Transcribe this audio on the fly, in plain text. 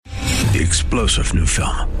The explosive new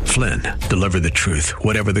film, Flynn, deliver the truth,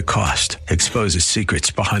 whatever the cost, exposes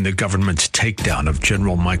secrets behind the government's takedown of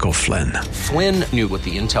General Michael Flynn. Flynn knew what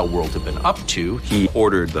the intel world had been up to. He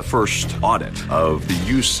ordered the first audit of the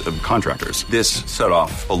use of contractors. This set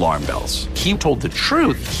off alarm bells. He told the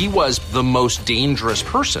truth. He was the most dangerous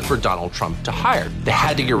person for Donald Trump to hire. They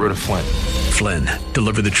had to get rid of Flynn. Flynn,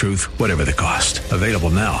 deliver the truth, whatever the cost. Available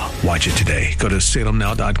now. Watch it today. Go to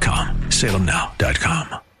salemnow.com.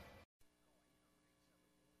 salemnow.com.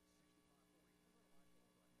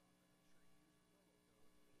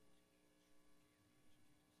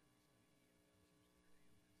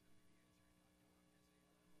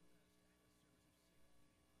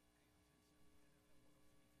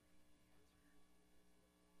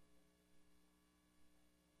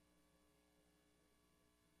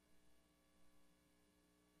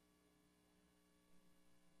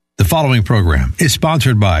 The following program is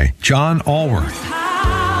sponsored by John Allworth.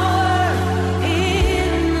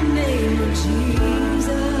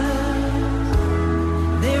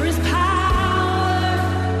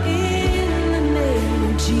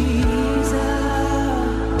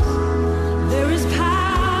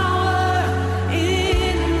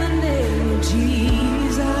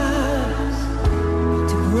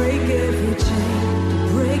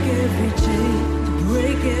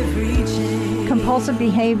 Compulsive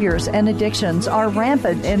behaviors and addictions are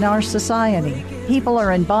rampant in our society. People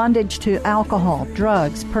are in bondage to alcohol,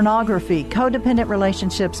 drugs, pornography, codependent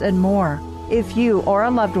relationships, and more. If you or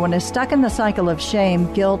a loved one is stuck in the cycle of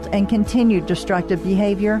shame, guilt, and continued destructive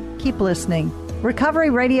behavior, keep listening. Recovery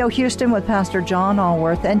Radio Houston with Pastor John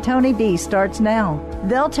Allworth and Tony B starts now.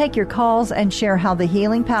 They'll take your calls and share how the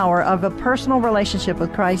healing power of a personal relationship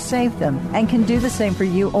with Christ saved them and can do the same for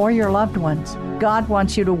you or your loved ones. God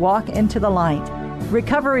wants you to walk into the light.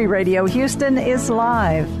 Recovery Radio Houston is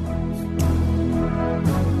live.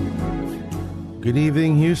 Good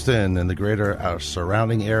evening, Houston and the greater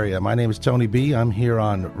surrounding area. My name is Tony B. I'm here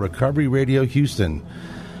on Recovery Radio Houston.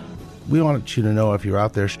 We want you to know, if you're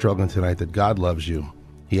out there struggling tonight, that God loves you.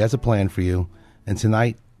 He has a plan for you, and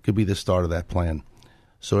tonight could be the start of that plan.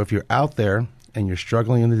 So if you're out there and you're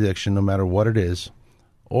struggling in addiction, no matter what it is,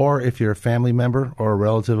 or if you're a family member or a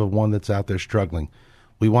relative of one that's out there struggling,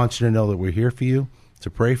 we want you to know that we're here for you, to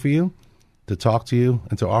pray for you, to talk to you,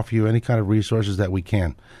 and to offer you any kind of resources that we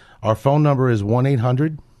can. Our phone number is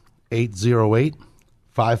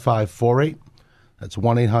 1-800-808-5548. That's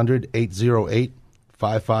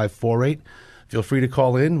 1-800-808-5548. Feel free to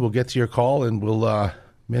call in. We'll get to your call, and we'll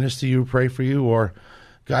minister you, pray for you, or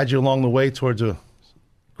guide you along the way towards a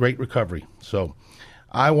great recovery. So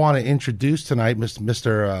I want to introduce tonight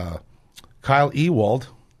Mr. Kyle Ewald,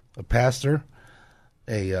 a pastor,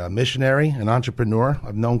 a missionary, an entrepreneur.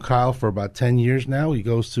 I've known Kyle for about 10 years now. He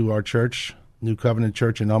goes to our church, New Covenant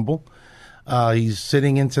Church in Humble. He's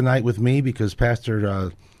sitting in tonight with me because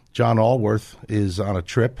Pastor John Allworth is on a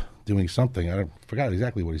trip doing something. I forgot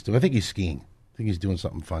exactly what he's doing. I think he's skiing. I think he's doing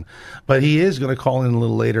something fun. But he is going to call in a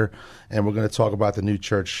little later, and we're going to talk about the new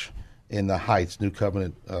church in the Heights, New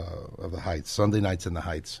Covenant of the Heights, Sunday nights in the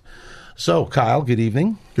Heights. So, Kyle, good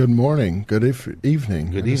evening. Good morning. Good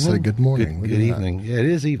evening. Good evening. Say good morning. Good evening. Yeah, it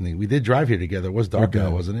is evening. We did drive here together. It was dark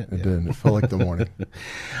out, wasn't it? It did. It felt like the morning.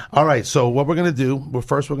 All right, so what we're going to do, we're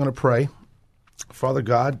going to pray. Father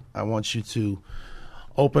God, I want you to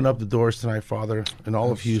open up the doors tonight, Father, in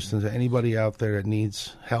all of Houston, to anybody out there that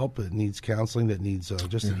needs help, that needs counseling, that needs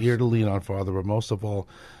just an ear to lean on, Father, but most of all,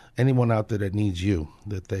 anyone out there that needs you,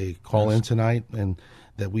 that they call in tonight, and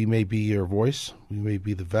that we may be your voice, we may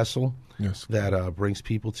be the vessel that brings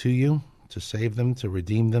people to you, to save them, to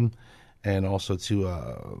redeem them, and also to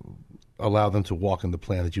allow them to walk in the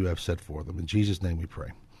plan that you have set for them. In Jesus' name we pray.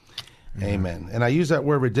 Amen. And I use that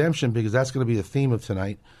word redemption because that's going to be the theme of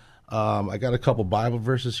tonight. I got a couple Bible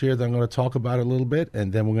verses here that I'm going to talk about a little bit,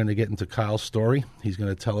 and then we're going to get into Kyle's story. He's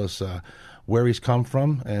going to tell us where he's come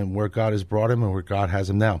from and where God has brought him and where God has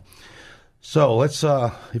him now. So let's,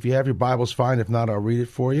 if you have your Bibles, fine. If not, I'll read it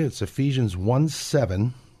for you. It's Ephesians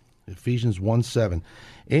 1:7. Ephesians 1:7.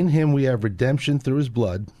 In him we have redemption through his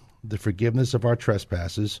blood, the forgiveness of our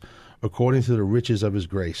trespasses, according to the riches of his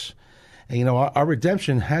grace. And, you know, our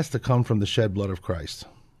redemption has to come from the shed blood of Christ,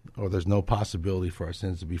 or there's no possibility for our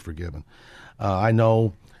sins to be forgiven. I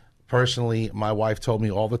know personally, my wife told me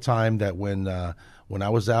all the time that when I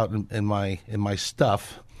was out in my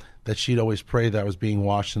stuff, that she'd always pray that I was being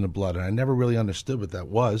washed in the blood. And I never really understood what that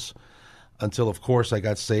was until, of course, I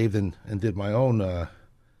got saved and did my own, got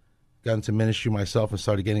into ministry myself and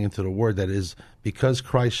started getting into the Word. That is, because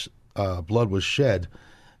Christ's blood was shed,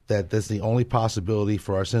 that that's the only possibility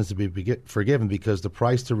for our sins to be forgiven, because the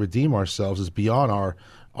price to redeem ourselves is beyond our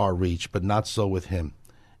our reach, but not so with him.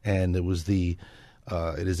 And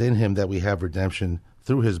it is in him that we have redemption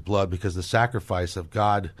through his blood, because the sacrifice of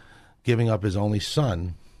God giving up his only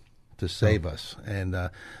son to save us. And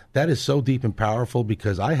that is so deep and powerful,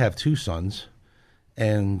 because I have 2 sons,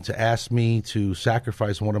 and to ask me to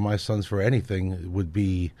sacrifice one of my sons for anything would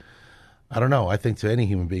be, I don't know, I think to any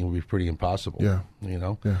human being would be pretty impossible. Yeah.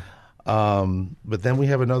 Yeah. But then we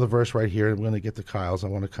have another verse right here. I'm going to get to Kyle's. I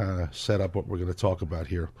want to kind of set up what we're going to talk about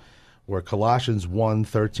here, where Colossians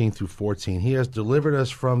 1:13 through 14, he has delivered us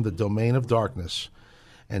from the domain of darkness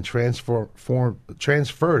and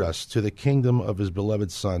transferred us to the kingdom of his beloved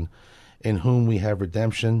Son, in whom we have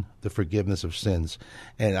redemption, the forgiveness of sins.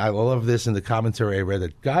 And I love this in the commentary I read,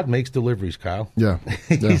 that God makes deliveries, Kyle. Yeah.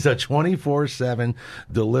 He's a 24/7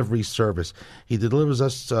 delivery service. He delivers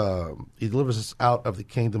us out of the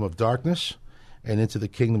kingdom of darkness and into the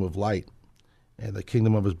kingdom of light, and the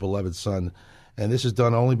kingdom of his beloved Son. And this is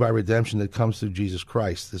done only by redemption that comes through Jesus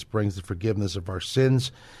Christ. This brings the forgiveness of our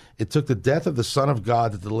sins. It took the death of the Son of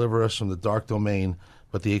God to deliver us from the dark domain,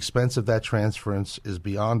 but the expense of that transference is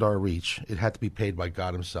beyond our reach. It had to be paid by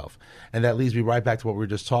God himself. And that leads me right back to what we were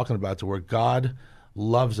just talking about, to where God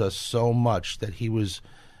loves us so much that he was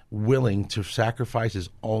willing to sacrifice his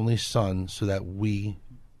only son so that we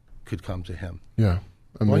could come to him. Yeah,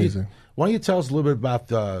 amazing. Why don't you tell us a little bit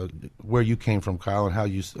about where you came from, Kyle, and how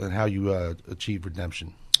you achieved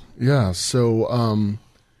redemption? Yeah, so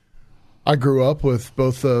I grew up with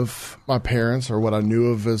both of my parents, or what I knew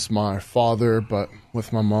of as my father, but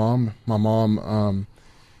with my mom. My mom,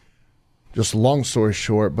 just a long story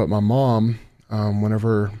short, but my mom,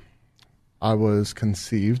 whenever I was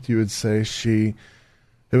conceived, you would say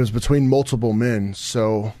it was between multiple men.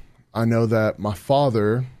 So I know that my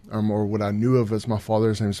father, or what I knew of as my father,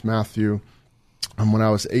 his name is Matthew, and when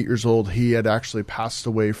I was 8 years old, he had actually passed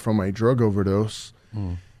away from a drug overdose.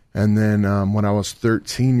 And then when I was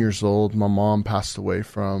 13 years old, my mom passed away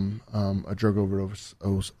from a drug overdose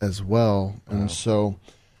as well. Wow. And so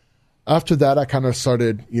after that, I kind of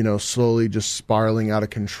started, slowly just spiraling out of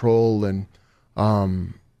control, and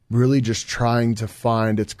really just trying to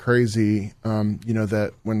find, it's crazy,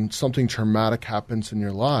 that when something traumatic happens in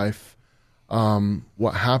your life,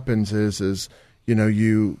 what happens is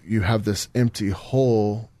you have this empty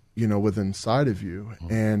hole, within inside of you.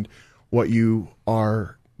 And what you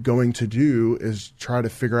are going to do is try to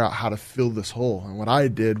figure out how to fill this hole. And what I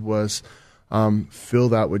did was fill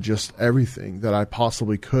that with just everything that I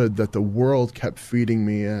possibly could, that the world kept feeding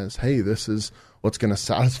me as, hey, this is what's going to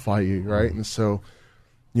satisfy you, right? And so,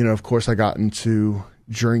 of course, I got into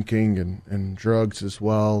drinking and drugs as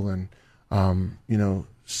well, and,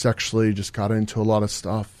 sexually just got into a lot of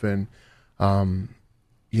stuff. And,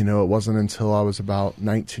 it wasn't until I was about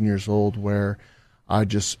 19 years old where I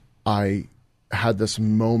had this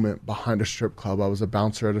moment behind a strip club. I was a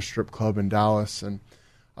bouncer at a strip club in Dallas, and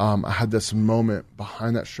I had this moment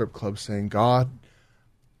behind that strip club saying, God,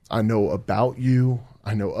 I know about you.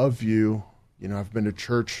 I know of you. I've been to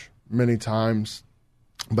church many times,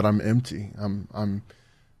 but I'm empty. I'm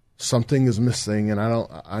something is missing, and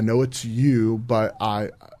I know it's you, but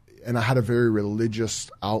I had a very religious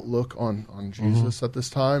outlook on Jesus at this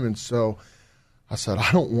time. And so I said, I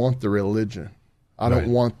don't want the religion. I don't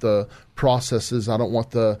want the processes. I don't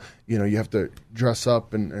want the, you have to dress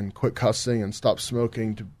up and quit cussing and stop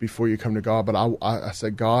smoking before you come to God. But I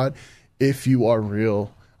said, God, if you are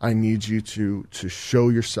real, I need you to show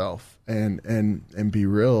yourself and be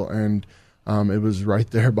real. And it was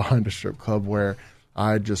right there behind a strip club where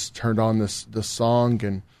I just turned on this song,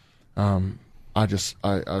 and I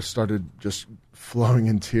started just flowing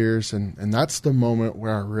in tears. And that's the moment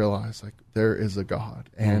where I realized, like, there is a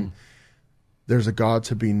God, and there's a God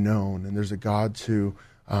to be known, and there's a God to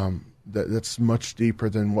that's much deeper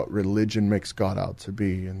than what religion makes God out to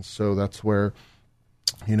be. And so that's where,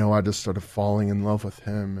 I just started falling in love with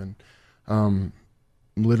him, and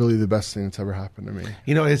literally the best thing that's ever happened to me.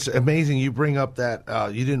 It's amazing you bring up that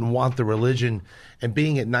you didn't want the religion, and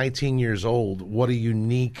being at 19 years old, what a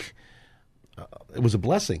unique it was a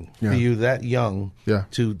blessing for you that young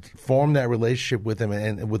to form that relationship with him,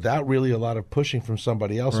 and without really a lot of pushing from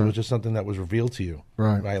somebody else. It was just something that was revealed to you,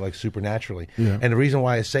 right? Like supernaturally. And the reason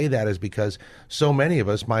why I say that is because so many of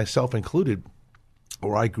us, myself included,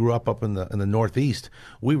 where I grew up in the Northeast,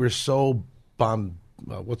 we were so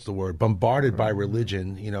bombarded by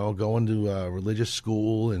religion, going to religious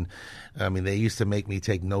school. And I mean, they used to make me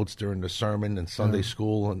take notes during the sermon and Sunday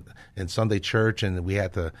school and Sunday church, and we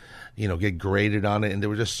had to, get graded on it. And there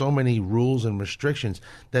were just so many rules and restrictions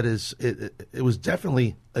that it was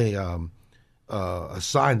definitely a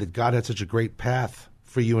sign that God had such a great path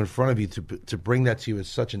for you in front of you to bring that to you at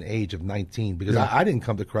such an age of 19, because I didn't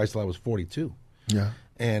come to Christ till I was 42. Yeah.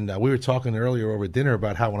 And we were talking earlier over dinner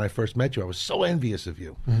about how when I first met you, I was so envious of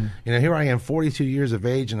you. You know, here I am, 42 years of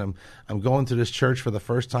age, and I'm going to this church for the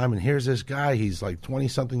first time, and here's this guy. He's like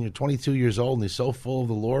 20-something, 22 years old, and he's so full of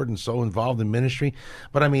the Lord and so involved in ministry.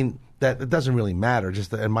 But I mean, that it doesn't really matter.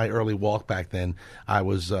 Just in my early walk back then, I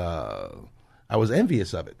was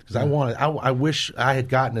envious of it, because I wish I had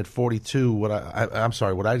gotten at 42 what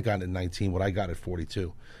I'd gotten at 19, what I got at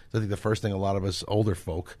 42. I think the first thing a lot of us older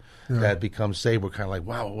folk that become saved, we're kind of like,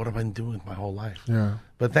 wow, what have I been doing my whole life? Yeah.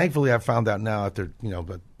 But thankfully, I've found out now after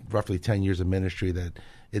but roughly 10 years of ministry that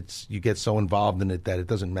you get so involved in it that it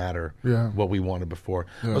doesn't matter what we wanted before.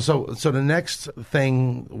 Yeah. So the next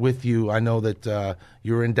thing with you, I know that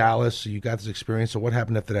you were in Dallas, so you got this experience. So what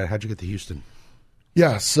happened after that? How'd you get to Houston?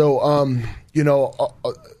 Yeah, so,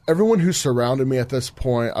 everyone who surrounded me at this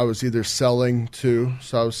point, I was either selling to,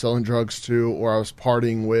 so I was selling drugs to, or I was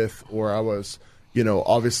partying with, or I was,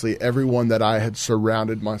 obviously everyone that I had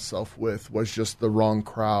surrounded myself with was just the wrong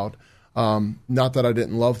crowd. Not that I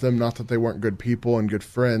didn't love them, not that they weren't good people and good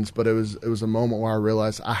friends, but it was a moment where I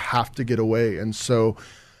realized I have to get away. And so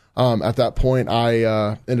at that point,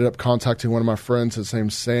 I ended up contacting one of my friends. His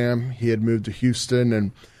name's Sam. He had moved to Houston,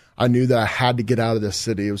 and I knew that I had to get out of this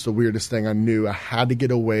city. It was the weirdest thing. I knew I had to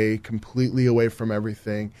get away, completely away from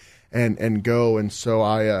everything, and go. And so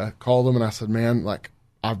I called him and I said, man, like,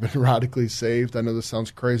 I've been radically saved. I know this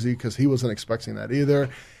sounds crazy, because he wasn't expecting that either.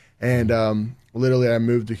 And literally I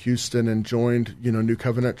moved to Houston and joined, New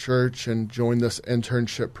Covenant Church, and joined this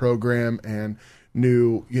internship program, and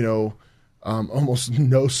knew, almost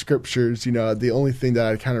no scriptures. The only thing that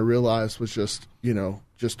I kind of realized was just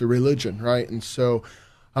a religion, right? And so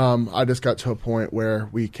I just got to a point where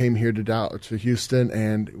we came here to Houston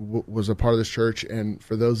and was a part of this church. And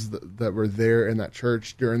for those that were there in that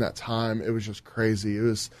church during that time, it was just crazy. It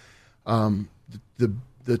was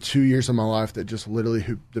the 2 years of my life that just literally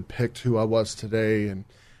depict who I was today. And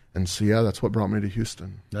so, that's what brought me to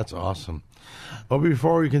Houston. That's awesome. Well,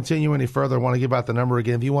 before we continue any further, I want to give out the number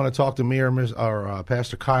again. If you want to talk to me or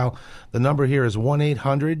Pastor Kyle, the number here is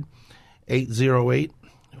 1-800-808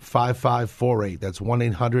 5548. That's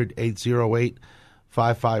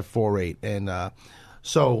 1-800-808-5548. And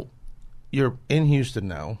so you're in Houston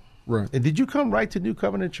now. Right. And did you come right to New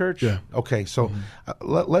Covenant Church? Yeah. Okay, so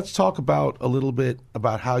let's talk about a little bit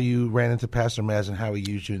about how you ran into Pastor Maz and how he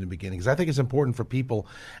used you in the beginning. Because I think it's important for people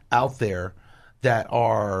out there that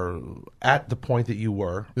are at the point that you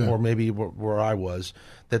were, or maybe where I was,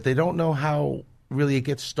 that they don't know how really it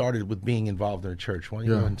gets started with being involved in a church. Why don't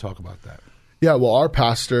you go ahead and talk about that? Yeah, well, our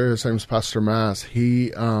pastor, his name's Pastor Maz,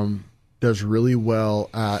 he does really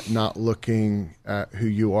well at not looking at who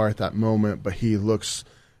you are at that moment, but he looks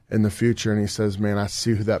in the future and he says, man, I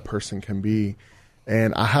see who that person can be.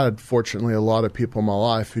 And I had, fortunately, a lot of people in my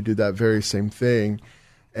life who did that very same thing.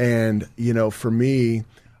 And, for me,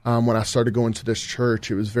 when I started going to this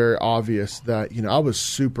church, it was very obvious that, I was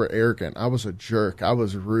super arrogant. I was a jerk. I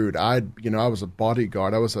was rude. I was a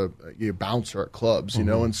bodyguard. I was a bouncer at clubs,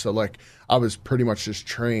 and so like I was pretty much just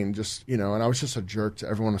trained, and I was just a jerk to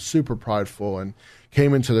everyone. I was super prideful and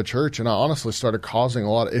came into the church, and I honestly started causing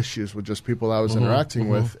a lot of issues with just people that I was interacting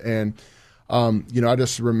with. And, I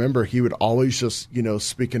just remember he would always just,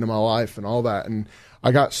 speak into my life and all that. And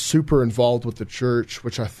I got super involved with the church,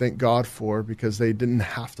 which I thank God for, because they didn't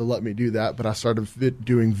have to let me do that. But I started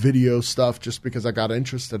doing video stuff just because I got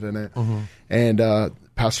interested in it. And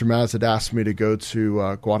Pastor Maz had asked me to go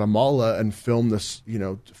to Guatemala and film this,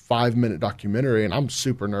 5-minute documentary. And I'm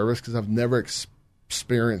super nervous because I've never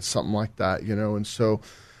experienced something like that, And so,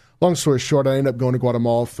 long story short, I ended up going to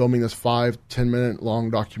Guatemala, filming this 5-10-minute long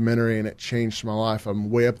documentary, and it changed my life. I'm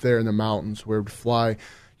way up there in the mountains where we'd fly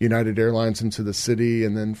United Airlines into the city,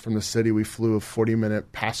 and then from the city we flew a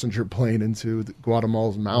 40-minute passenger plane into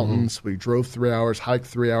Guatemala's mountains. We drove 3 hours, hiked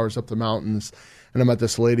 3 hours up the mountains, and I met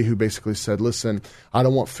this lady who basically said, listen, I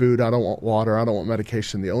don't want food, I don't want water, I don't want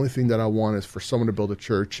medication. The only thing that I want is for someone to build a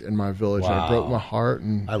church in my village. Wow. And it broke my heart.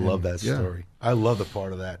 I love that story. I love the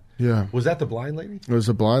part of that. Yeah. Was that the blind lady? It was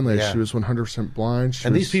a blind lady. Yeah. She was 100% blind.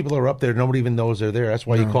 These people are up there. Nobody even knows they're there. That's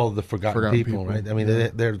why you call it the forgotten people, right? I mean,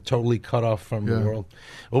 they're totally cut off from the world.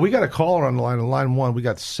 Well, we got a caller on the line. On line one, we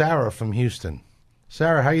got Sarah from Houston.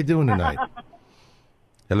 Sarah, how you doing tonight?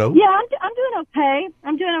 Hello? Yeah, I'm doing okay.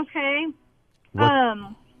 I'm doing okay.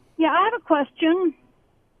 Yeah, I have a question.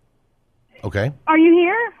 Okay. Are you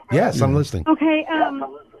here? Yes, I'm listening. Okay.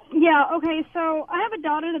 Yeah. Okay. So I have a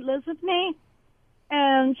daughter that lives with me,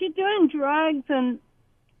 and she's doing drugs, and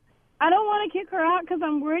I don't want to kick her out because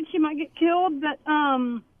I'm worried she might get killed. But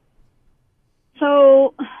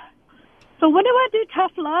So when do I do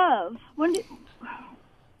tough love?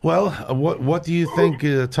 Well, what do you think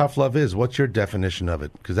tough love is? What's your definition of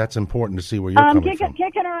it? Because that's important to see where you're coming from.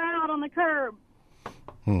 Kicking her out on the curb.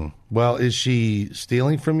 Well, is she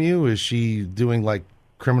stealing from you? Is she doing like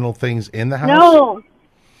criminal things in the house? No.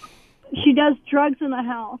 She does drugs in the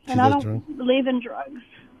house, and I don't believe in drugs.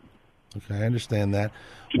 Okay, I understand that.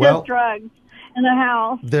 She does drugs in the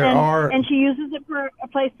house. And she uses it for a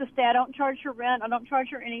place to stay. I don't charge her rent. I don't charge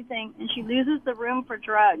her anything. And she loses the room for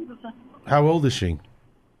drugs. How old is she?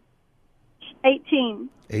 18.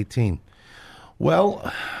 18.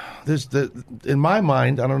 Well, in my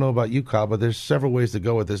mind, I don't know about you, Kyle, but there's several ways to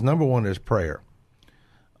go with this. Number one is prayer.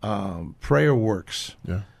 Prayer works.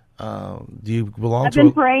 Yeah. Do you belong I've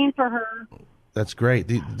been praying for her. That's great.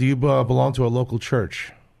 Do you belong to a local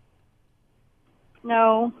church?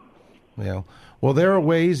 No. Yeah. Well, there are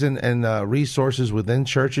ways and resources within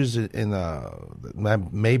churches.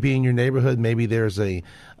 Maybe in your neighborhood, maybe there's a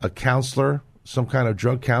counselor, some kind of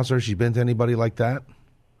drug counselor. She's been to anybody like that?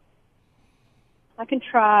 I can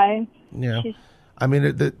try. Yeah. I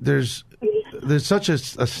mean, there's such a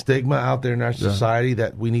stigma out there in our society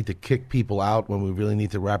that we need to kick people out when we really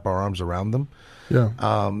need to wrap our arms around them.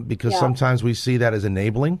 Yeah. Because sometimes we see that as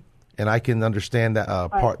enabling, and I can understand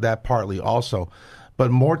that partly also.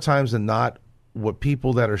 But more times than not, what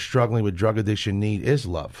people that are struggling with drug addiction need is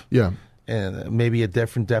love. Yeah. And maybe a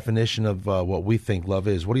different definition of what we think love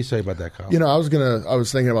is. What do you say about that, Kyle? You know, I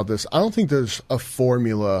was thinking about this. I don't think there's a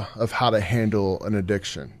formula of how to handle an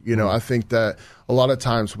addiction. You know, I think that a lot of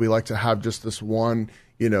times we like to have just this one,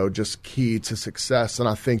 just key to success. And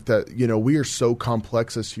I think that, we are so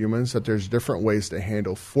complex as humans that there's different ways to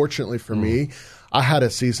handle. Fortunately for me, I had a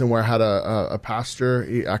season where I had a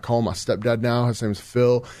pastor. I call him my stepdad now. His name's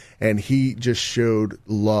Phil. And he just showed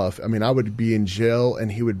love. I mean, I would be in jail and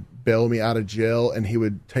he would bail me out of jail, and he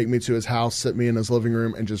would take me to his house, sit me in his living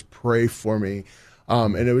room, and just pray for me.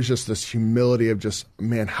 And it was just this humility of just,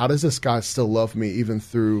 man, how does this guy still love me even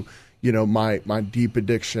through, my deep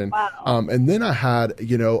addiction? Wow. And then I had,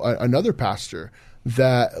 another pastor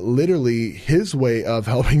that literally his way of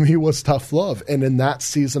helping me was tough love. And in that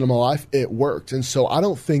season of my life, it worked. And so I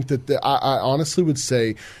don't think that I honestly would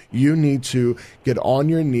say you need to get on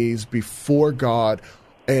your knees before God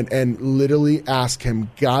and literally ask him,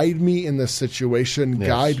 guide me in this situation,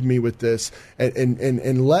 guide me with this,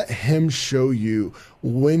 and let him show you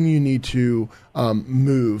when you need to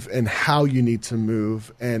move and how you need to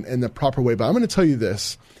move and in the proper way. But I'm going to tell you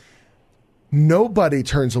this, nobody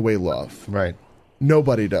turns away love. Right.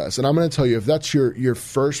 Nobody does. And I'm going to tell you, if that's your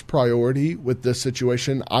first priority with this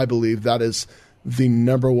situation, I believe that is the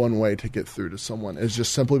number one way to get through to someone is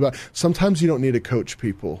just simply about, sometimes you don't need to coach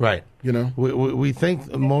people. Right. We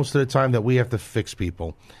think most of the time that we have to fix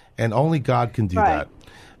people, and only God can do that.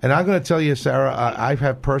 And I'm going to tell you, Sarah, I've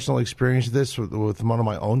had personal experience with this with one of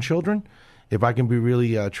my own children. If I can be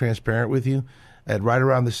really transparent with you, at right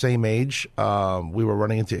around the same age, we were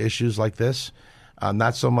running into issues like this,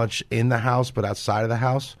 not so much in the house, but outside of the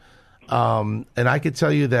house. And I could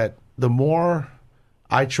tell you that the more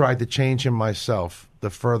I tried to change him myself, the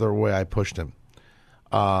further away I pushed him.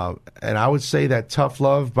 And I would say that tough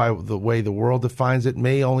love, by the way the world defines it,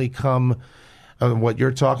 may only come, what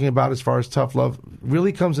you're talking about as far as tough love,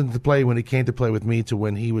 really comes into play when it came to play with me, to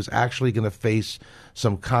when he was actually going to face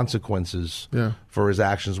some consequences for his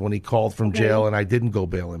actions, when he called from jail and I didn't go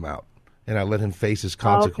bail him out. And I let him face his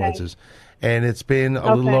consequences. And it's been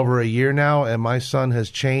a little over a year now, and my son has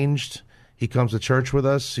changed. He comes to church with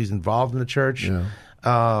us. He's involved in the church. Yeah.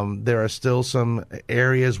 There are still some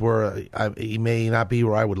areas where he may not be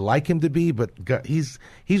where I would like him to be, but God, he's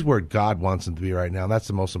where God wants him to be right now. That's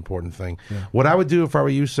the most important thing. Yeah. What I would do if I were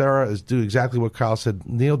you, Sarah, is do exactly what Kyle said: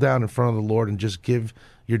 kneel down in front of the Lord and just give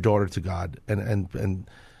your daughter to God, and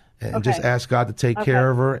just ask God to take care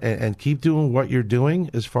of her, and keep doing what you're doing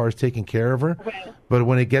as far as taking care of her. But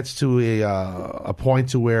when it gets to a point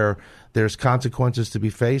to where there's consequences to be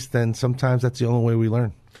faced, then sometimes that's the only way we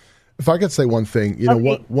learn. If I could say one thing,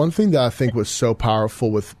 one thing that I think was so powerful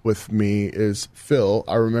with me is Phil.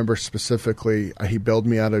 I remember specifically, he bailed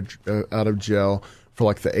me out of jail for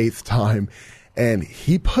like the 8th time, and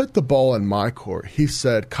he put the ball in my court. He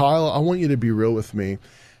said, "Kyle, I want you to be real with me.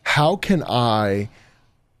 How can I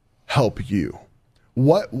help you?"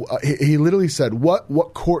 He literally said,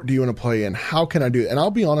 what court do you want to play in? How can I do it? And I'll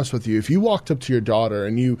be honest with you, if you walked up to your daughter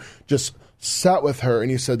and you just sat with her and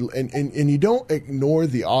you said, and you don't ignore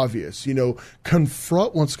the obvious,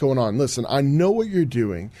 confront what's going on. Listen, I know what you're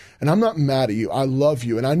doing, and I'm not mad at you. I love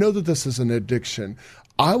you, and I know that this is an addiction.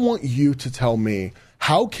 I want you to tell me,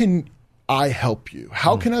 how can I help you?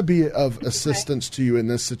 How can I be of assistance to you in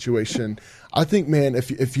this situation? I think, man,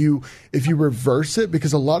 if you reverse it,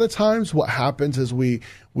 because a lot of times what happens is we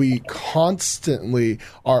constantly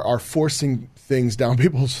are forcing things down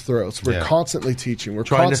people's throats. We're constantly teaching. We're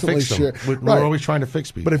trying constantly to fix them. We're always trying to fix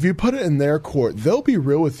people. But if you put it in their court, they'll be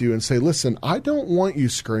real with you and say, listen, I don't want you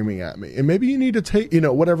screaming at me. And maybe you need to take,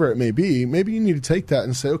 whatever it may be, maybe you need to take that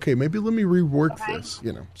and say, okay, maybe let me rework this,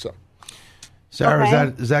 so.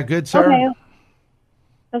 Sarah, is that good, Sarah? Okay.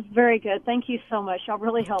 That's very good. Thank you so much. Y'all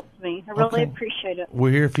really helped me. I really appreciate it.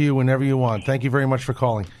 We're here for you whenever you want. Thank you very much for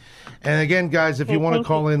calling. And again, guys, if you want to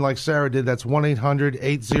call in like Sarah did, that's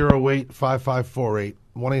 1-800-808-5548.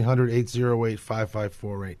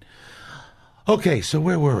 1-800-808-5548. Okay, so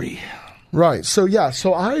where were we? Right. So,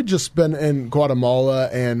 I had just been in Guatemala,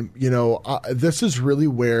 and, this is really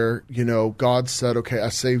where, God said, okay, I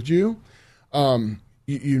saved you.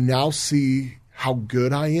 You now see how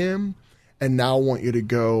good I am, and now I want you to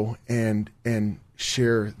go and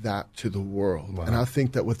share that to the world. Wow. And I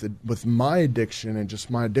think that with my addiction and just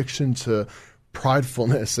my addiction to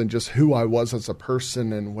pridefulness and just who I was as a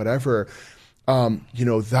person and whatever,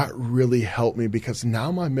 that really helped me, because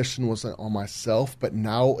now my mission wasn't on myself, but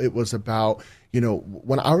now it was about,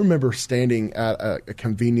 when I remember standing at a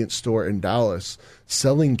convenience store in Dallas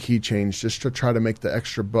selling keychains just to try to make the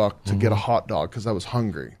extra buck to get a hot dog because I was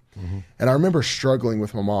hungry. Mm-hmm. And I remember struggling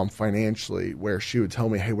with my mom financially, where she would tell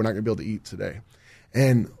me, hey, we're not going to be able to eat today.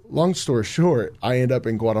 And long story short, I end up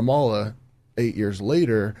in Guatemala 8 years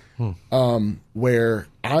later, where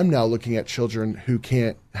I'm now looking at children who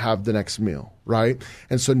can't have the next meal, right?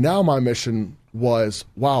 And so now my mission was,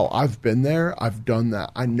 wow, I've been there, I've done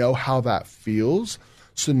that, I know how that feels,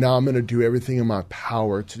 so now I'm going to do everything in my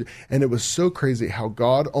power to. And it was so crazy how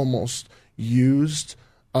God almost used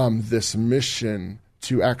this mission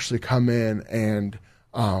to actually come in and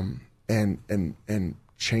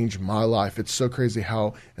change my life. It's so crazy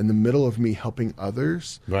how in the middle of me helping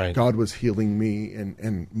others, God was healing me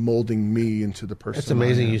and molding me into the person. It's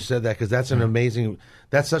amazing you said that, because that's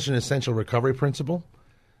that's such an essential recovery principle.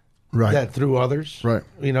 Right. That through others, right.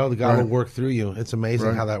 The God will work through you. It's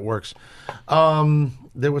amazing how that works.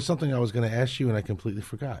 There was something I was going to ask you and I completely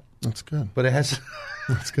forgot. That's good. But it has.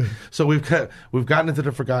 That's good. So we've gotten into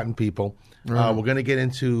the forgotten people. Right. We're going to get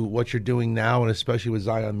into what you're doing now, and especially with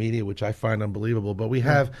Zion Media, which I find unbelievable. But we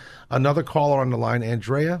have another caller on the line.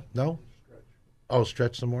 Andrea? No? Oh,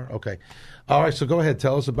 stretch some more? Okay. All right, so go ahead.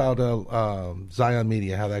 Tell us about Zion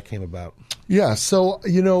Media, how that came about. Yeah, so,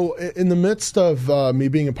 in the midst of me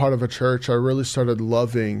being a part of a church, I really started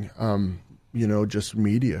loving, just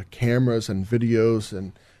media, cameras and videos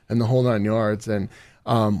and the whole nine yards. And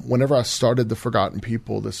whenever I started the Forgotten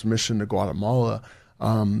People, this mission to Guatemala,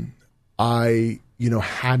 I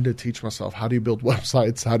had to teach myself, how do you build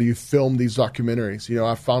websites? How do you film these documentaries?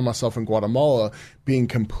 I found myself in Guatemala being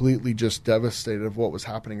completely just devastated of what was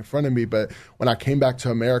happening in front of me. But when I came back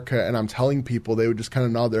to America and I'm telling people, they would just kind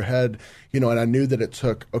of nod their head, and I knew that it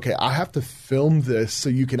took, okay, I have to film this so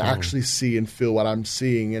you can actually see and feel what I'm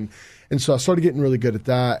seeing. And so I started getting really good at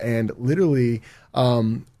that. And literally,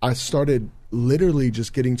 I started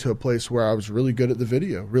just getting to a place where I was really good at the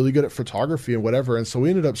video, really good at photography and whatever. And so we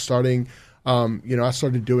ended up starting, I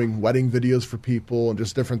started doing wedding videos for people and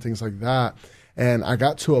just different things like that. And I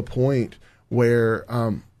got to a point where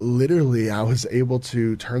literally I was able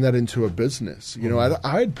to turn that into a business.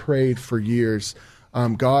 I had prayed for years,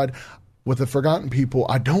 God, with the Forgotten People,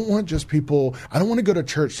 I don't want just people, I don't want to go to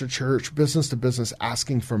church, business to business,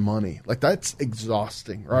 asking for money. Like, that's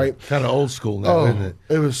exhausting, right? Kind of old school now, isn't it?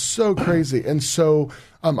 It was so crazy. And so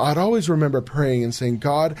I'd always remember praying and saying,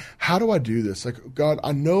 God, how do I do this? Like, God,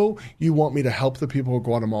 I know you want me to help the people of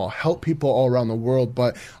Guatemala, help people all around the world,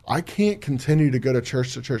 but I can't continue to go to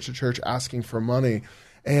church asking for money.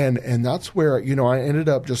 And that's where, I ended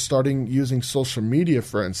up just starting using social media,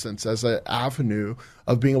 for instance, as an avenue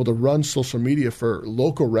of being able to run social media for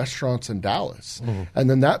local restaurants in Dallas. Mm-hmm.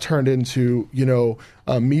 And then that turned into,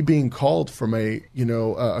 me being called from a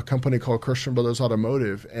company called Christian Brothers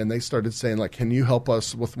Automotive. And they started saying, like, can you help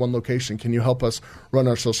us with one location? Can you help us run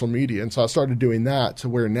our social media? And so I started doing that, to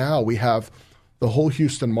where now we have the whole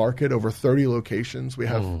Houston market, over 30 locations. We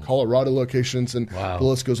have Colorado locations, and the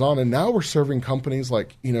list goes on. And now we're serving companies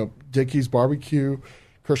like, Dickey's Barbecue,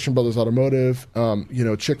 Christian Brothers Automotive,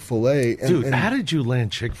 Chick-fil-A. Dude, how did you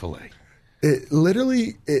land Chick-fil-A? It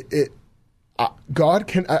literally, God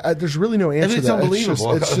can, there's really no answer to that. It's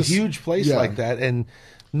unbelievable. It's just a huge place like that. And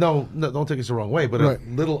no, don't take us the wrong way, but a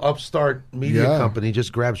little upstart media company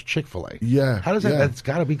just grabs Chick-fil-A. Yeah. How does that, that's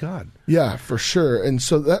got to be God. Yeah, for sure. And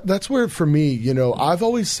so that's where, for me, I've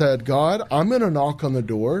always said, God, I'm going to knock on the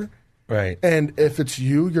door Right. And if it's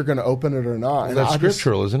you, you're going to open it or not. Well, that's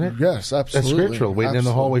scriptural, isn't it? Yes, absolutely. That's scriptural, waiting in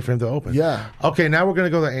the hallway for him to open. Yeah. Okay, now we're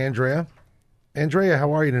going to go to Andrea. Andrea,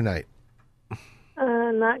 how are you tonight?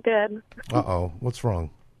 Not good. Uh-oh. What's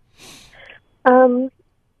wrong?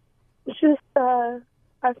 Just, I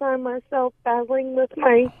find myself battling with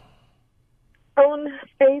my own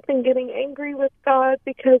faith and getting angry with God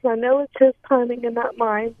because I know it's His timing and not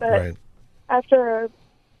mine. But after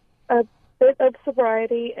a bit of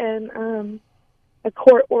sobriety and a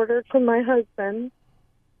court order from my husband,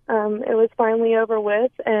 it was finally over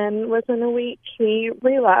with, and within a week he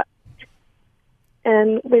relapsed.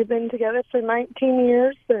 And we've been together for 19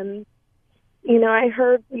 years, and, you know, I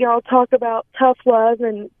heard y'all talk about tough love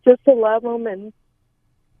and just to love them, and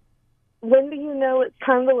when do you know it's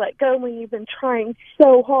time to let go when you've been trying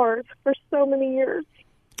so hard for so many years?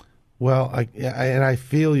 Well, I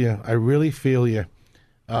feel you. I really feel you,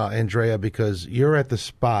 Andrea, because you're at the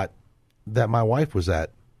spot that my wife was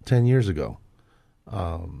at 10 years ago.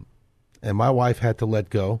 And my wife had to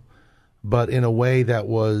let go, but in a way that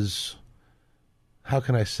was... How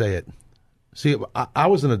can I say it? See, I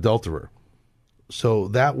was an adulterer, so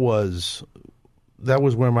that was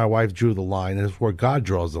where my wife drew the line, and it's where God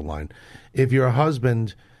draws the line. If your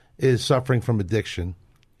husband is suffering from addiction,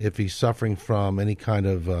 if he's suffering from any kind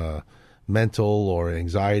of mental or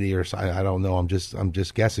anxiety, or I don't know, I'm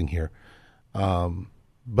just guessing here,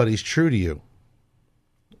 but he's true to you,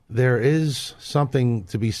 there is something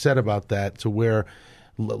to be said about that, to where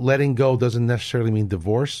letting go doesn't necessarily mean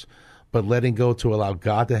divorce, but letting go to allow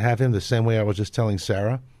God to have him, the same way I was just telling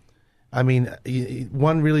Sarah. I mean,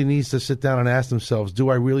 one really needs to sit down and ask themselves, do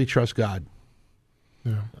I really trust God?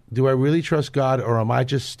 Yeah. Do I really trust God, or am I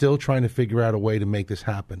just still trying to figure out a way to make this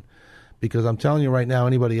happen? Because I'm telling you right now,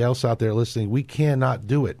 anybody else out there listening, we cannot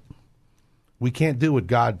do it. We can't do what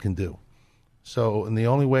God can do. So, and the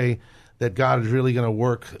only way that God is really going to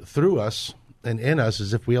work through us and in us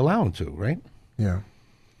is if we allow him to, right? Yeah.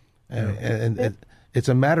 And it's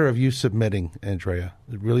a matter of you submitting, Andrea,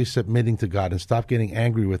 really submitting to God, and stop getting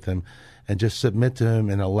angry with him and just submit to him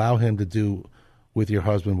and allow him to do with your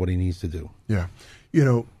husband what he needs to do. Yeah. You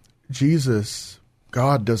know, Jesus,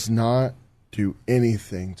 God does not do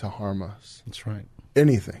anything to harm us. That's right.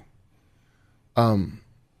 Anything. God.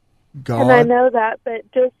 And I know that, but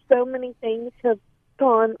just so many things have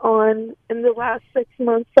gone on in the last 6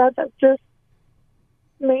 months that have just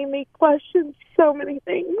made me question so many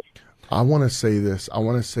things. I want to say this. I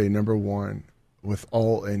want to say, number one, with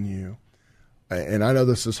all in you, and I know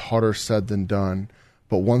this is harder said than done,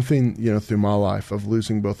 but one thing, you know, through my life of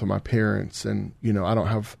losing both of my parents, and, you know, I don't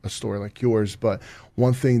have a story like yours, but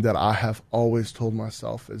one thing that I have always told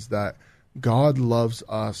myself is that God loves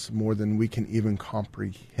us more than we can even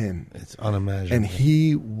comprehend. It's unimaginable. And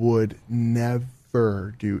he would never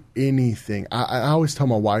do anything. I always tell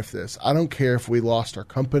my wife this. I don't care if we lost our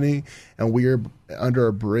company and we're under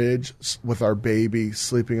a bridge with our baby,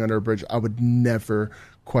 sleeping under a bridge. I would never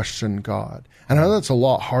question God. And I know that's a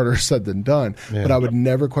lot harder said than done, but I would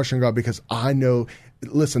never question God, because I know,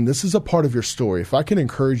 listen, this is a part of your story. If I can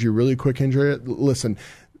encourage you really quick, Andrea, listen,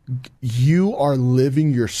 you are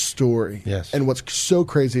living your story. Yes. And what's so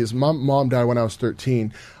crazy is my mom died when I was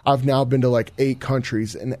 13. I've now been to like 8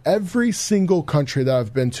 countries. And every single country that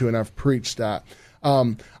I've been to and I've preached at,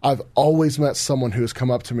 I've always met someone who has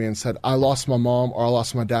come up to me and said, I lost my mom or I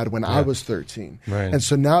lost my dad when I was 13. Right. And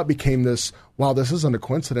so now it became this, wow, this isn't a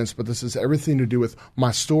coincidence, but this is everything to do with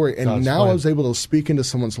my story. And God's now plan. I was able to speak into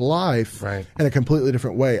someone's life Right. in a completely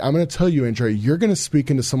different way. I'm going to tell you, Andrea, you're going to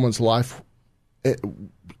speak into someone's life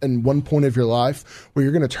in one point of your life where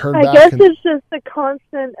you're going to turn back. I guess it's just the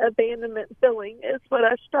constant abandonment feeling is what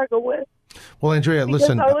I struggle with. Well, Andrea, because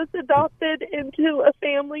listen. I was adopted into a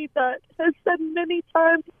family that has said many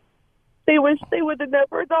times they wish they would have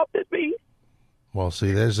never adopted me. Well,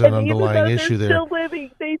 see, there's an underlying issue there. Still living,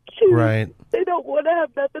 they choose. Right. They don't want to have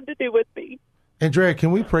nothing to do with me. Andrea,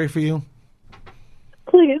 can we pray for you?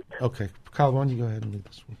 Please. Okay. Kyle, why don't you go ahead and lead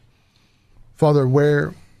this one? Father,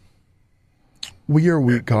 where we are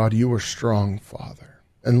weak, God, you are strong, Father.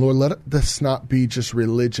 And Lord, let this not be just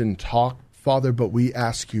religion talk, Father, but we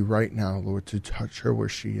ask you right now, Lord, to touch her where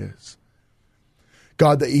she is.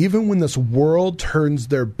 God, that even when this world turns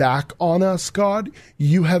their back on us, God,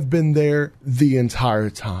 you have been there the entire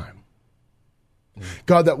time.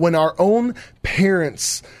 God, that when our own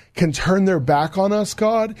parents can turn their back on us,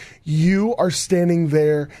 God, you are standing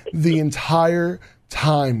there the entire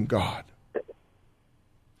time, God.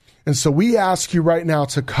 And so we ask you right now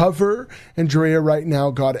to cover Andrea right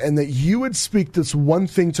now, God, and that you would speak this one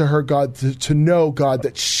thing to her, God, to know, God,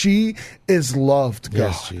 that she is loved, God.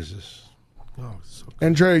 Yes, Jesus. Oh, it's so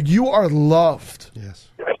Andrea, you are loved. Yes.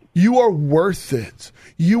 You are worth it.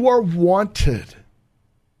 You are wanted.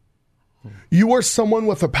 You are someone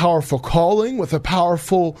with a powerful calling, with a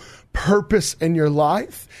powerful purpose in your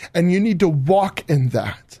life, and you need to walk in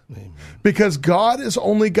that. Amen. Because God has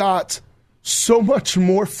only got so much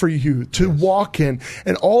more for you to walk in,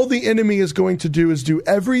 and all the enemy is going to do is do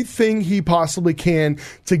everything he possibly can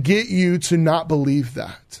to get you to not believe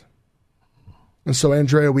that. And so,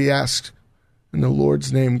 Andrea, we ask in the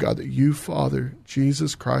Lord's name, God, that you, Father,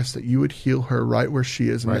 Jesus Christ, that you would heal her right where she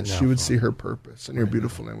is, and that she would see her purpose. In your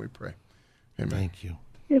beautiful name we pray. Amen. Thank you.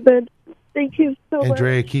 Amen. Thank you so much.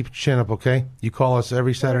 Andrea, keep your chin up, okay? You call us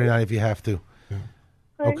every Saturday night if you have to. All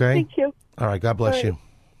right, okay? Thank you. All right, God bless you.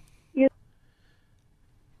 Yeah.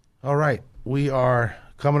 All right, we are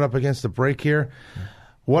coming up against the break here.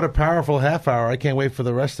 What a powerful half hour. I can't wait for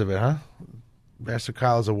the rest of it, huh? Pastor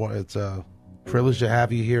Kyle, it's a privilege to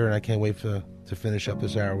have you here, and I can't wait to finish up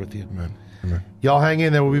this hour with you. Amen. Amen. Y'all hang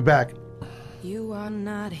in there. We'll be back. You are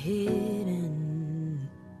not hidden.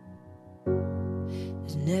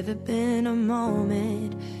 There's never been a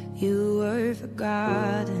moment you were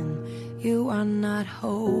forgotten. You are not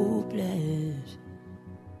hopeless.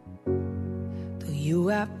 Though you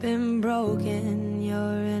have been broken,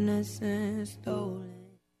 your innocence stolen.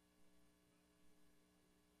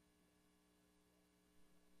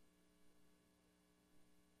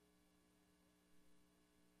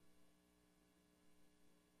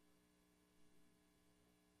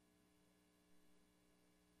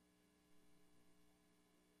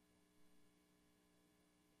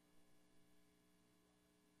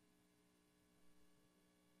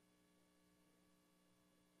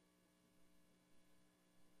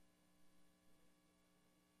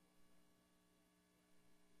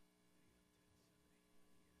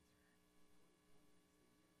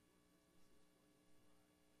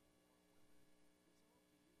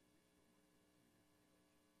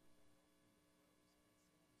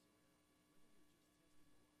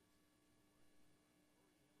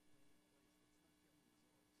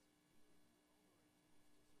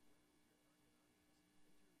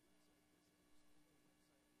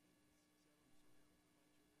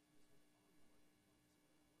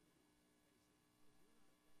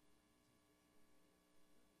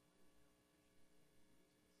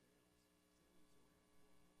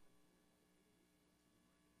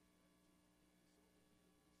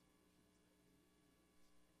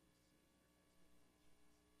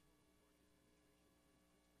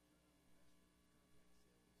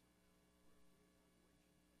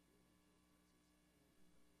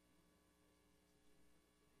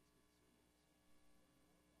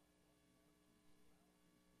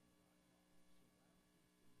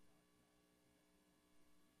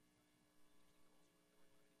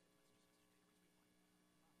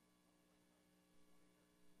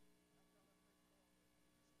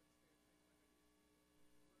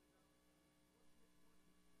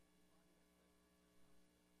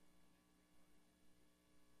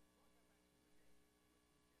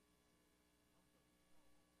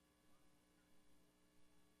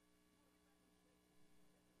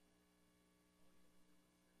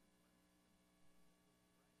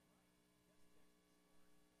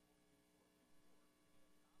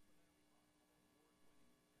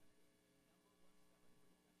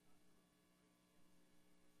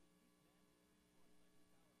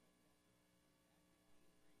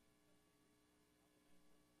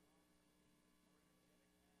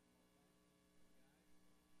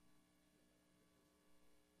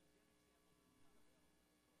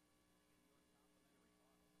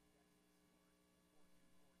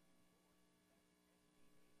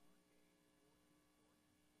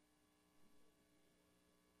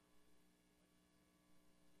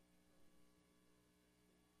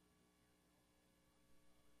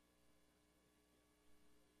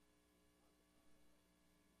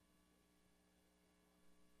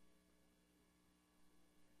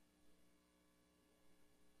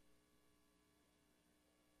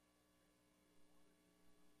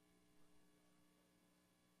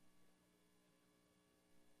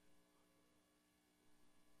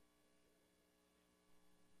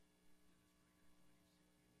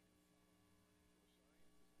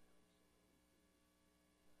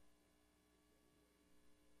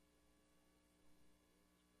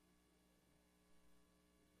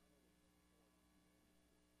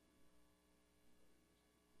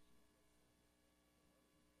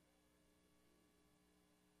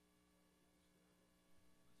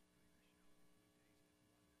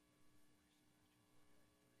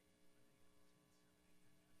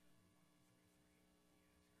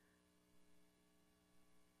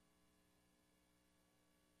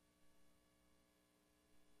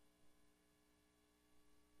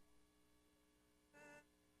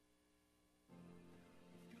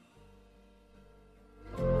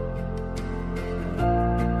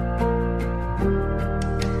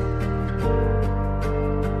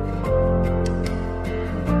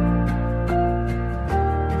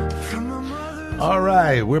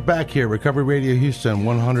 right, we're back here. Recovery Radio Houston,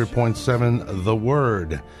 100.7 The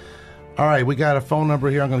Word. All right, we got a phone number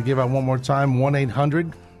here I'm going to give out one more time,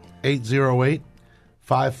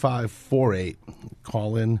 1-800-808-5548.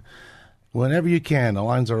 Call in whenever you can. The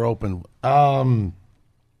lines are open. Kyle,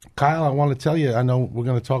 I want to tell you, I know we're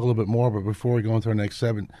going to talk a little bit more, but before we go into our next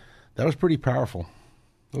segment, that was pretty powerful.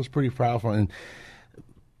 That was pretty powerful. And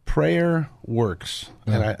prayer works.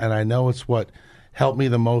 Yeah. And I know it's what helped me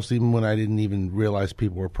the most, even when I didn't even realize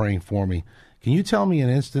people were praying for me. Can you tell me an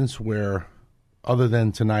instance where, other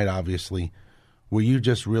than tonight, obviously, where you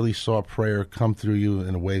just really saw prayer come through you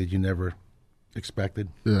in a way that you never expected?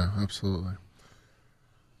 Yeah, absolutely.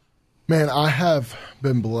 Man, I have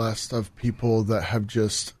been blessed of people that have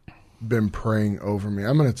just been praying over me.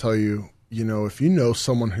 I'm going to tell you, if you know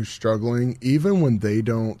someone who's struggling, even when they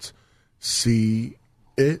don't see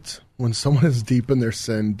it, when someone is deep in their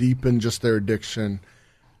sin, deep in just their addiction,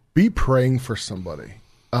 be praying for somebody.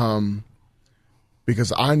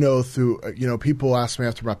 Because I know through, people ask me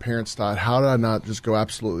after my parents died, how did I not just go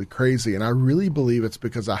absolutely crazy? And I really believe it's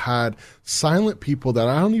because I had silent people that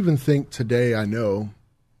I don't even think today I know,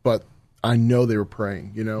 but I know they were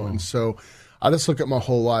praying, And so I just look at my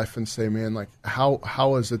whole life and say, man, like,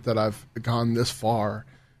 how is it that I've gone this far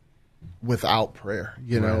without prayer,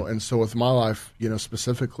 Right. And so with my life,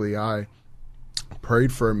 specifically, I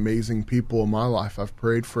prayed for amazing people in my life. I've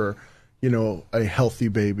prayed for, a healthy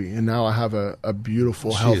baby, and now I have a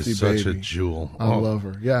beautiful, healthy baby. She is such a jewel. I love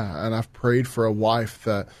her. Yeah, and I've prayed for a wife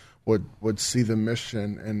that would see the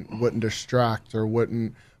mission and wouldn't distract or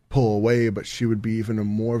wouldn't pull away, but she would be even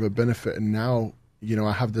more of a benefit. And now,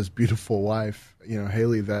 I have this beautiful wife,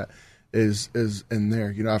 Haley, that is in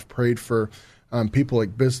there. I've prayed for people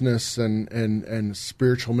like business and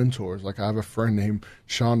spiritual mentors. Like I have a friend named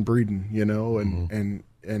Sean Breeden,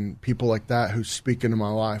 and people like that who speak into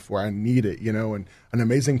my life where I need it, and an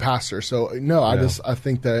amazing pastor. So I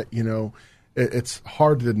think that, it's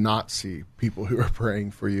hard to not see people who are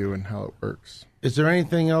praying for you and how it works. Is there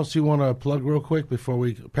anything else you want to plug real quick before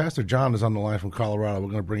Pastor John is on the line from Colorado. We're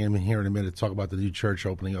going to bring him in here in a minute to talk about the new church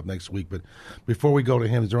opening up next week. But before we go to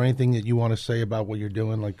him, is there anything that you want to say about what you're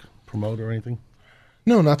doing, like promote or anything?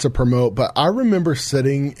 No, not to promote, but I remember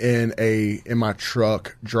sitting in my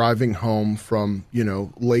truck driving home from,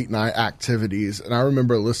 late night activities. And I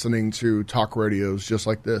remember listening to talk radios just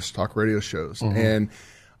like this, talk radio shows. Mm-hmm.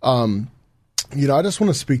 And, I just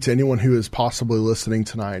want to speak to anyone who is possibly listening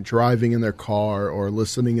tonight, driving in their car or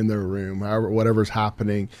listening in their room, whatever's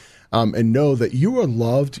happening, and know that you are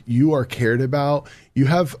loved, you are cared about. You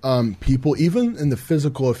have people, even in the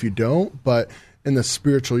physical if you don't, but in the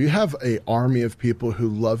spiritual, you have an army of people who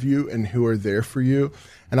love you and who are there for you.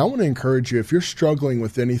 And I want to encourage you, if you're struggling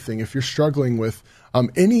with anything, if you're struggling with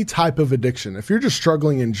any type of addiction, if you're just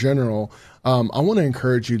struggling in general, I want to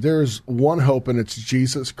encourage you, there's one hope, and it's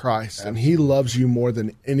Jesus Christ. Absolutely. And he loves you more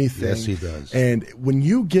than anything. Yes, he does. And when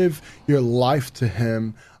you give your life to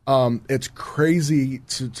him, it's crazy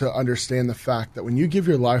to understand the fact that when you give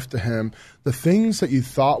your life to him, the things that you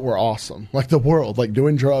thought were awesome, like the world, like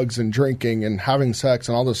doing drugs and drinking and having sex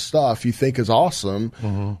and all this stuff you think is awesome,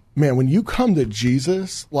 man, when you come to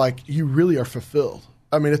Jesus, like you really are fulfilled.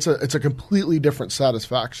 I mean, it's a completely different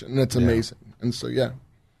satisfaction, and it's amazing. And so, yeah.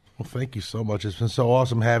 Well, thank you so much. It's been so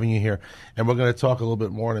awesome having you here. And we're going to talk a little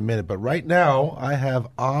bit more in a minute. But right now, I have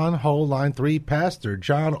on hold line 3, Pastor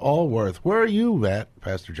John Allworth. Where are you at,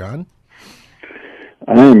 Pastor John?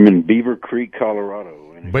 I'm in Beaver Creek, Colorado.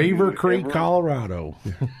 Beaver Creek, Colorado.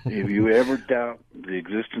 If you ever doubt the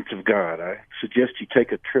existence of God, I suggest you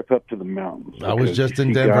take a trip up to the mountains. I was just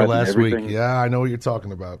in Denver last week. Yeah, I know what you're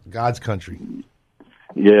talking about. God's country.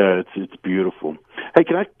 Yeah, it's beautiful. Hey,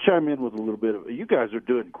 can I chime in with a little bit of? You guys are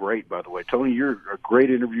doing great, by the way. Tony, you're a great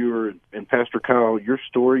interviewer, and Pastor Kyle, your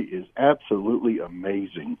story is absolutely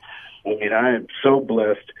amazing. I mean, I am so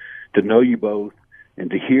blessed to know you both and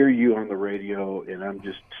to hear you on the radio, and I'm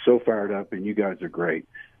just so fired up, and you guys are great.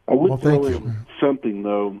 I would throw in something,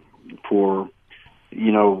 though, for,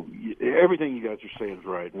 everything you guys are saying is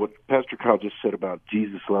right. What Pastor Kyle just said about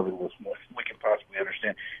Jesus loving us more than we can possibly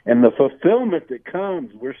understand. And the fulfillment that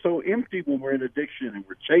comes, we're so empty when we're in addiction and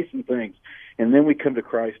we're chasing things, and then we come to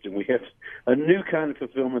Christ and we have a new kind of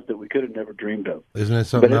fulfillment that we could have never dreamed of. Isn't it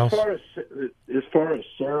something else? But as far as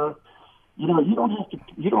Sarah, you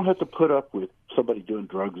don't have to put up with somebody doing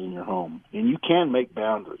drugs in your home, and you can make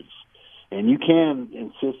boundaries, and you can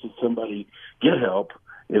insist that somebody get help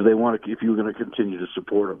if they want to, if you're going to continue to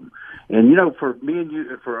support them. And for me and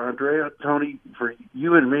you, for Andrea, Tony, for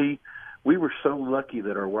you and me, we were so lucky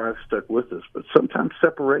that our wives stuck with us. But sometimes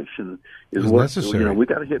separation is what necessary. We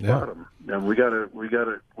got to hit bottom, and we got to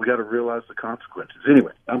realize the consequences.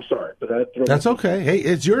 Anyway, I'm sorry, but that's okay. Hey,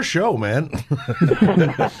 it's your show, man.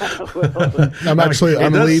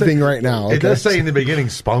 I'm leaving right now. Okay? It does say in the beginning,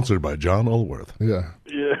 sponsored by John Olworth. Yeah.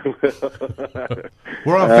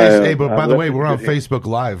 We're on Facebook. Hey, but by the way, we're on Facebook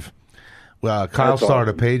Live. Kyle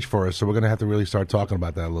started a page for us, so we're going to have to really start talking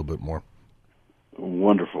about that a little bit more.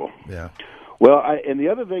 Wonderful. Yeah. Well, and the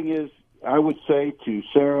other thing is, I would say to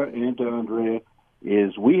Sarah and to Andrea,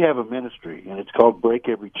 is we have a ministry, and it's called Break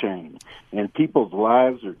Every Chain. And people's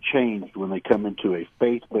lives are changed when they come into a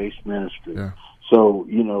faith-based ministry. Yeah. So,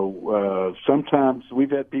 sometimes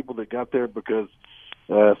we've had people that got there because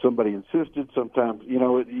somebody insisted. Sometimes,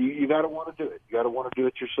 you got to want to do it. You got to want to do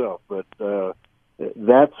it yourself. But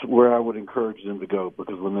that's where I would encourage them to go,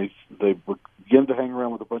 because when they begin to hang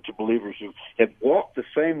around with a bunch of believers who have walked the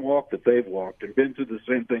same walk that they've walked and been through the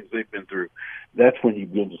same things they've been through, that's when you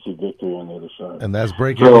begin to see victory on the other side. And that's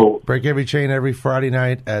Break Every Chain every Friday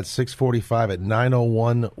night at 6:45 at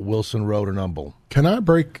 901 Wilson Road in Humble. Can I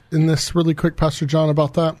break in this really quick, Pastor John,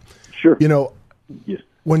 about that? Sure. Yes.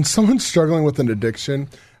 When someone's struggling with an addiction,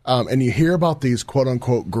 and you hear about these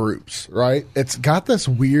quote-unquote groups, right, it's got this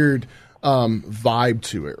weird vibe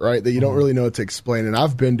to it, right, that you don't really know what to explain. And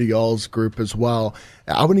I've been to y'all's group as well.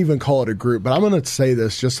 I wouldn't even call it a group, but I'm going to say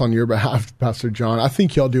this just on your behalf, Pastor John. I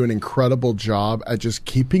think y'all do an incredible job at just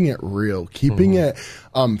keeping it real, keeping it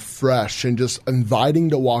fresh, and just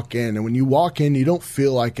inviting to walk in. And when you walk in, you don't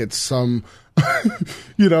feel like it's some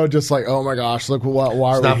just like, oh my gosh, look, why are we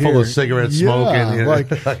here? It's not full of cigarette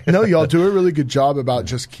smoking. No, y'all do a really good job about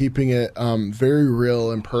just keeping it very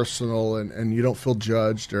real and personal, and you don't feel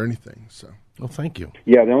judged or anything. So, well, thank you.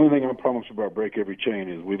 Yeah, the only thing I promise about Break Every Chain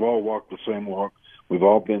is we've all walked the same walk. We've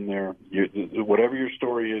all been there. Whatever your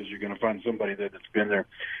story is, you're going to find somebody that's been there.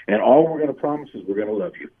 And all we're going to promise is we're going to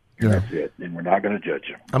love you. Yeah. That's it. And we're not going to judge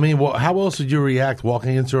you. I mean, how else would you react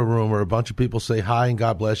walking into a room where a bunch of people say hi and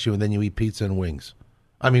God bless you, and then you eat pizza and wings?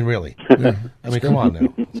 I mean, really? Yeah, come on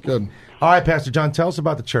now. It's good. All right, Pastor John, tell us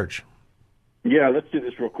about the church. Yeah, let's do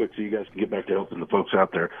this real quick so you guys can get back to helping the folks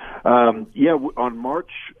out there. On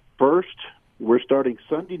March 1st, we're starting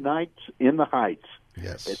Sunday nights in the Heights.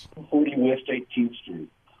 Yes. At 240 West 18th Street.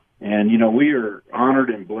 And, we are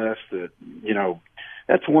honored and blessed that,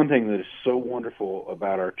 that's one thing that is so wonderful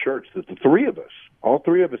about our church that all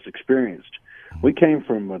three of us experienced. We came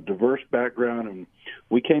from a diverse background, and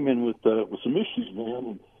we came in with some issues,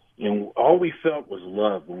 man, and all we felt was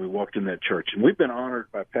love when we walked in that church. And we've been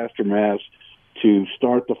honored by Pastor Maz to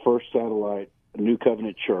start the first satellite New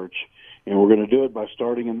Covenant Church, and we're going to do it by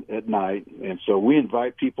starting at night. And so we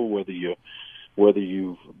invite people, whether you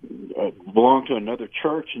belong to another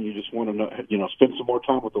church and you just want to spend some more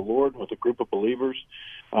time with the Lord, with a group of believers,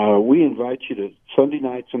 we invite you to Sunday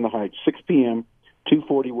nights in the Heights, 6 p.m.,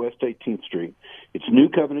 240 West 18th Street. It's New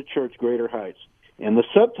Covenant Church, Greater Heights. And the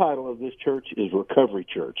subtitle of this church is Recovery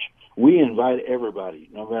Church. We invite everybody,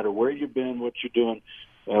 no matter where you've been, what you're doing,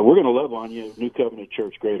 we're going to love on you, New Covenant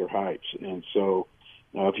Church, Greater Heights. And so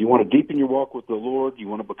if you want to deepen your walk with the Lord, you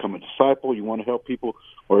want to become a disciple, you want to help people,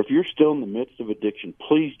 or if you're still in the midst of addiction,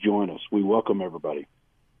 please join us. We welcome everybody.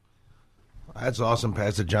 That's awesome,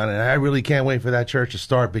 Pastor John, and I really can't wait for that church to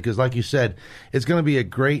start because, like you said, it's going to be a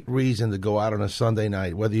great reason to go out on a Sunday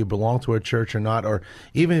night, whether you belong to a church or not, or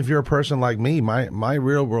even if you're a person like me, my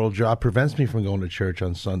real-world job prevents me from going to church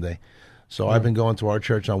on Sunday. So I've been going to our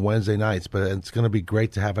church on Wednesday nights, but it's going to be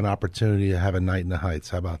great to have an opportunity to have a night in the Heights.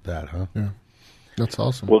 How about that, huh? Yeah. That's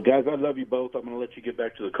awesome. Well, guys, I love you both. I'm going to let you get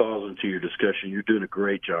back to the calls and to your discussion. You're doing a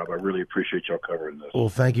great job. I really appreciate y'all covering this. Well,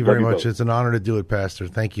 thank you very much. It's an honor to do it, Pastor.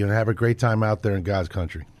 Thank you, and have a great time out there in God's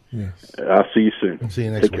country. Yes. I'll see you soon. See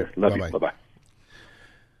you next week. Take care. Love you. Bye-bye.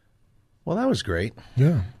 Well, that was great.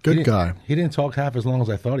 Yeah, good guy. He didn't talk half as long as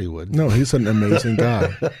I thought he would. No, he's an amazing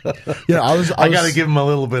guy. I got to give him a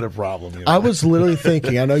little bit of problem. I was literally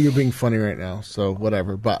thinking, I know you're being funny right now, so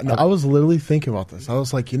whatever, but no, I was literally thinking about this. I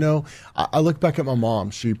was like, I look back at my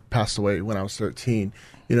mom. She passed away when I was 13.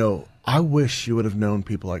 I wish she would have known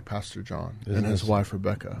people like Pastor John and his wife,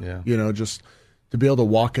 Rebecca. Yeah. Just to be able to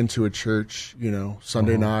walk into a church,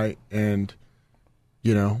 Sunday night and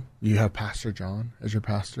you have Pastor John as your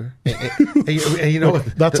pastor. and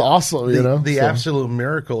that's awesome. The absolute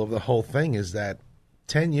miracle of the whole thing is that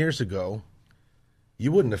 10 years ago,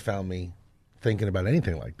 you wouldn't have found me thinking about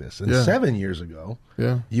anything like this. And 7 years ago,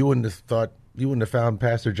 you wouldn't have found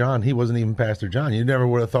Pastor John. He wasn't even Pastor John. You never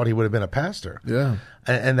would have thought he would have been a pastor. Yeah.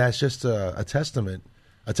 And that's just a testament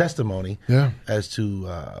a testimony as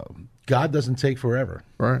to God doesn't take forever.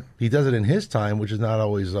 Right. He does it in His time, which is not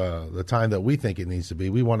always the time that we think it needs to be.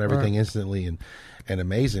 We want everything instantly and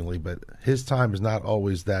amazingly, but His time is not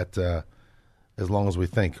always that as long as we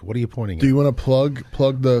think. What are you pointing at? Do you want to plug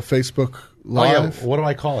the Facebook Live? Oh, yeah. What do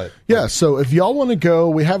I call it? Yeah, so if y'all want to go,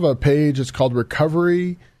 we have a page. It's called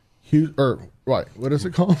Recovery what is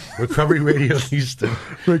it called? Recovery Radio Houston.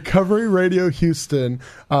 Recovery Radio Houston.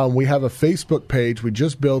 We have a Facebook page. We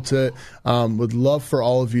just built it. Would love for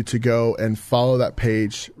all of you to go and follow that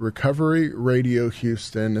page, Recovery Radio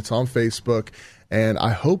Houston. It's on Facebook, and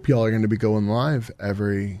I hope y'all are going to be going live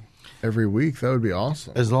every week. That would be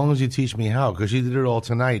awesome. As long as you teach me how, because you did it all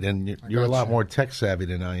tonight, and you're a lot more tech savvy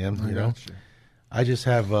than I am. You know, I just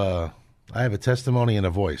have I have a testimony and a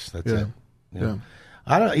voice. That's it. Yeah.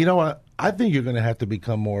 I don't. You know what? I think you're going to have to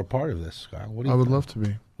become more a part of this, Scott. What do you I would think? love to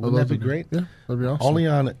be. Wouldn't that be great? Yeah, that'd be awesome. Only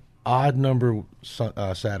on odd number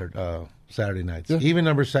Saturday nights. Yeah. Even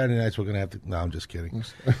number Saturday nights, we're going to have to. No, I'm just kidding.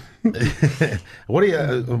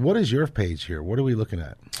 What is your page here? What are we looking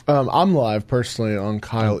at? I'm live personally on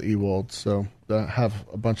Kyle Ewald, so I have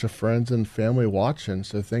a bunch of friends and family watching.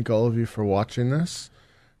 So thank all of you for watching this.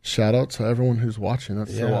 Shout out to everyone who's watching.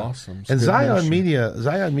 That's so awesome. It's and Zion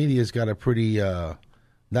Media's got a pretty,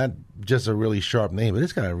 not just a really sharp name, but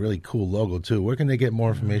it's got a really cool logo too. Where can they get more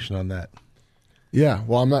information on that? Yeah,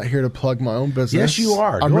 well, I'm not here to plug my own business. Yes, you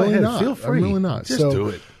are. I'm Go really ahead. not. Feel free. I'm really not. Just do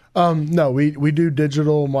it. No, we do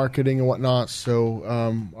digital marketing and whatnot. So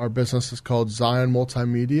our business is called Zion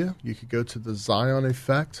Multimedia. You could go to the Zion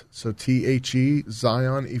Effect. So THE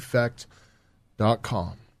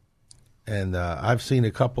ZionEffect.com. And I've seen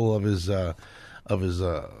a couple of his a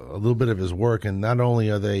little bit of his work, and not only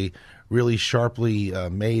are they really sharply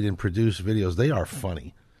made and produced videos, they are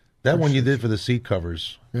funny. That one you did for the seat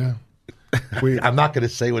covers. Yeah. I'm not going to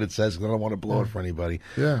say what it says because I don't want to blow it for anybody.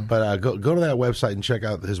 Yeah. But go to that website and check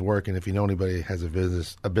out his work. And if you know anybody that has a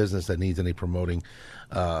business that needs any promoting,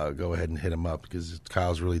 go ahead and hit him up because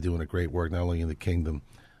Kyle's really doing a great work, not only in the kingdom,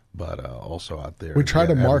 but also out there. We try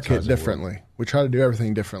to market differently. We try to do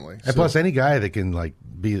everything differently. And plus, any guy that can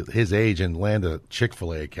be his age and land a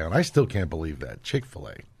Chick-fil-A account, I still can't believe that.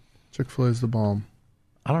 Chick-fil-A. Chick-fil-A is the bomb.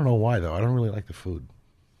 I don't know why though. I don't really like the food.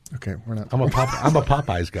 Okay, we're not. I'm a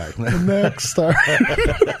Popeyes guy. Next,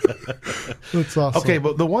 that's awesome. Okay,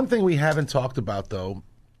 but the one thing we haven't talked about though,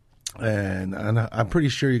 and I'm pretty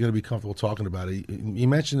sure you're going to be comfortable talking about it. You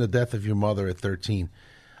mentioned the death of your mother at 13.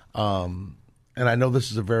 And I know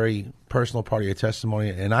this is a very personal part of your testimony,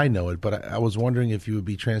 and I know it, but I was wondering if you would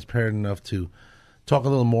be transparent enough to talk a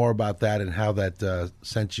little more about that and how that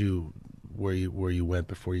sent you where you went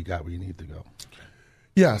before you got where you need to go.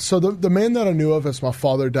 Yeah, so the man that I knew of as my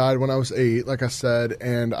father died when I was 8, like I said,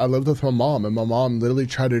 and I lived with my mom, and my mom literally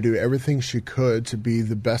tried to do everything she could to be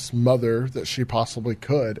the best mother that she possibly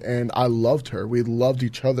could, and I loved her. We loved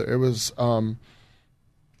each other. It was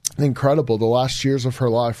incredible. The last years of her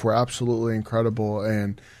life were absolutely incredible,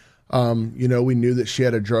 and we knew that she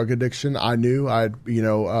had a drug addiction. I knew. I'd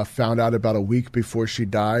found out about a week before she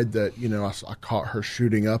died that I caught her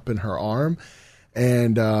shooting up in her arm.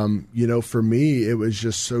 And, for me, it was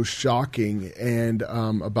just so shocking. And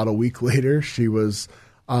about a week later, she was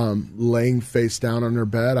laying face down on her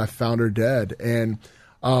bed. I found her dead. And,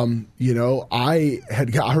 I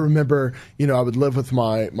remember, I would live with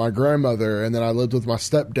my grandmother, and then I lived with my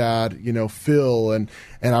stepdad, Phil. And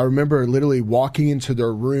I remember literally walking into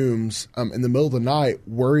their rooms in the middle of the night,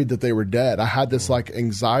 worried that they were dead. I had this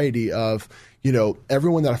anxiety of,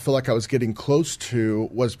 everyone that I feel like I was getting close to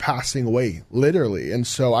was passing away, literally. And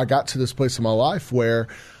so I got to this place in my life where,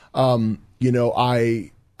 I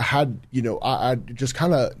had, I just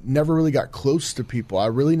kind of never really got close to people. I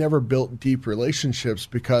really never built deep relationships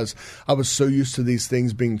because I was so used to these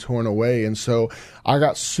things being torn away. And so I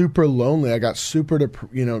got super lonely. I got super,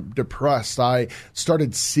 depressed. I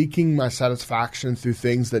started seeking my satisfaction through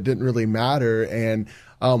things that didn't really matter. And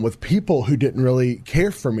with people who didn't really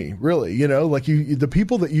care for me, really, the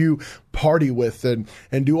people that you party with and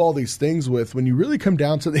do all these things with, when you really come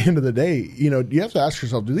down to the end of the day, you have to ask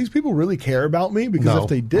yourself, do these people really care about me? Because if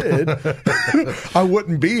they did, I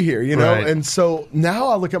wouldn't be here, Right. And so now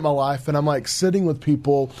I look at my life and I'm sitting with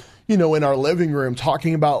people, in our living room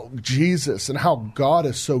talking about Jesus and how God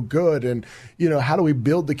is so good and, how do we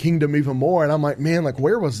build the kingdom even more? And I'm like, man,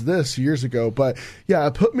 where was this years ago? But yeah,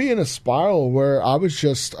 it put me in a spiral where I was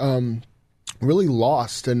just really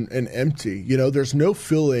lost and empty. There's no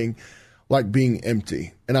feeling like being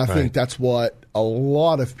empty. And I think that's what a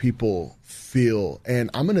lot of people feel. And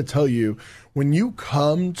I'm going to tell you, when you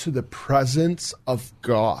come to the presence of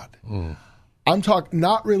God, I'm talking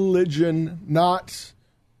not religion, not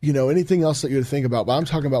anything else that you would think about. But I'm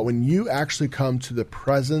talking about when you actually come to the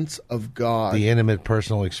presence of God. The intimate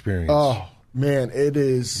personal experience. Oh, man, it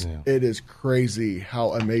is crazy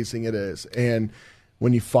how amazing it is. And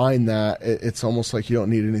when you find that, it's almost like you don't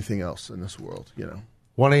need anything else in this world,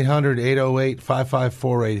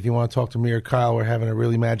 1-800-808-5548. If you want to talk to me or Kyle, we're having a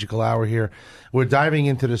really magical hour here. We're diving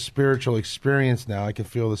into the spiritual experience now. I can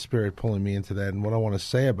feel the Spirit pulling me into that. And what I want to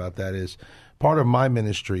say about that is part of my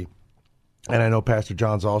ministry, and I know Pastor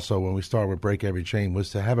John's also, when we started with Break Every Chain, was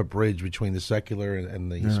to have a bridge between the secular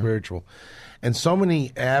and the spiritual. And so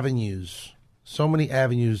many avenues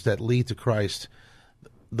that lead to Christ,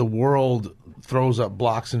 the world throws up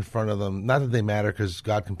blocks in front of them. Not that they matter, because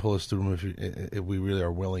God can pull us through them if we really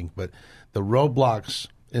are willing. But the roadblocks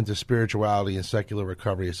into spirituality and secular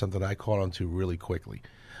recovery is something I caught on to really quickly.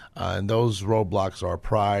 And those roadblocks are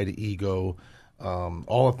pride, ego,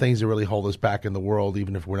 all the things that really hold us back in the world,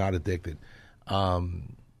 even if we're not addicted.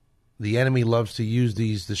 The enemy loves to use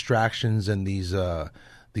these distractions and these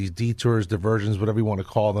detours, diversions, whatever you want to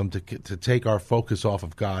call them, to take our focus off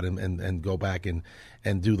of God and go back and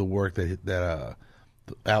do the work that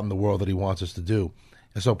out in the world that He wants us to do.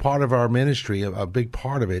 And so part of our ministry, a big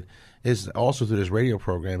part of it, is also through this radio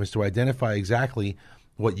program, is to identify exactly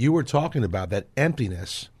what you were talking about, that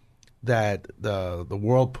emptiness that the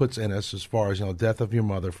world puts in us, as far as death of your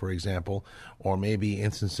mother, for example, or maybe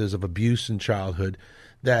instances of abuse in childhood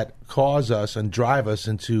that cause us and drive us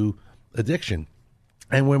into addiction.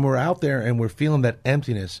 And when we're out there and we're feeling that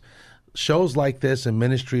emptiness, shows like this and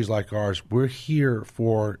ministries like ours, we're here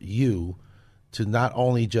for you to not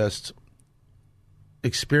only just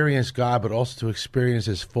experience God, but also to experience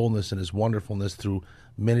His fullness and His wonderfulness through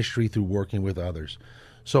ministry, through working with others.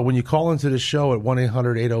 So when you call into the show at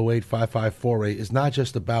 1-800-808-5548, it's not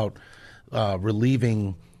just about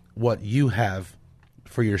relieving what you have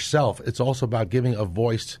for yourself. It's also about giving a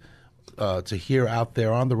voice to hear out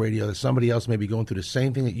there on the radio that somebody else may be going through the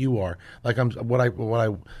same thing that you are. Like what I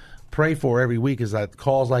pray for every week is that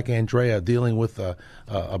calls like Andrea dealing with a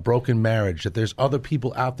broken marriage, that there's other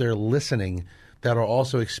people out there listening that are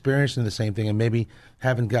also experiencing the same thing and maybe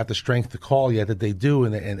haven't got the strength to call yet, that they do,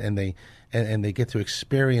 and they get to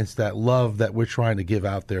experience that love that we're trying to give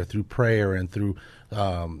out there through prayer and through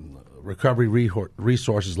recovery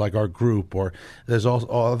resources like our group, or there's also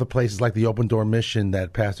other places like the Open Door Mission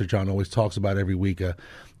that Pastor John always talks about every week, a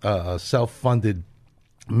self-funded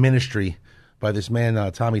ministry by this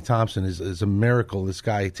man, Tommy Thompson, is a miracle. This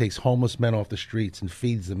guy takes homeless men off the streets and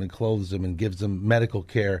feeds them and clothes them and gives them medical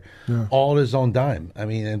care, all at his own dime. I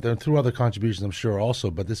mean, and through other contributions, I'm sure,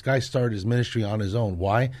 also. But this guy started his ministry on his own.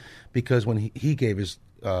 Why? Because when he gave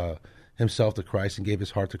himself to Christ and gave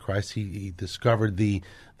his heart to Christ, he discovered the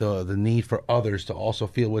need for others to also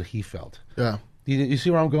feel what he felt. Yeah. You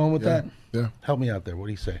see where I'm going with that? Yeah. Help me out there. What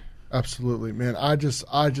do you say? Absolutely, man. I just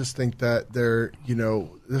think that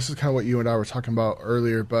this is kind of what you and I were talking about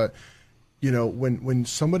earlier, but when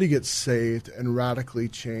somebody gets saved and radically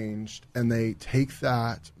changed, and they take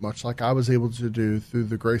that, much like I was able to do through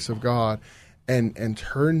the grace of God, and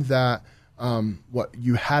turn that what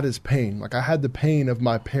you had as pain. Like, I had the pain of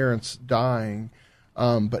my parents dying,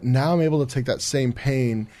 but now I'm able to take that same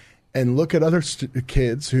pain and look at other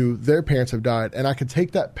kids who their parents have died, and I could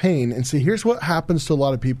take that pain and see, here's what happens to a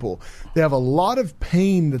lot of people. They have a lot of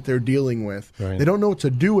pain that they're dealing with. Right. They don't know what to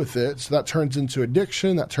do with it, so that turns into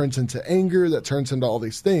addiction, that turns into anger, that turns into all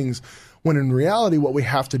these things. When in reality, what we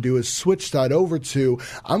have to do is switch that over to,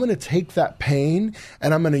 I'm going to take that pain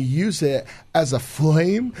and I'm going to use it as a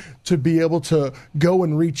flame to be able to go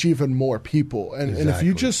and reach even more people. And, exactly. And if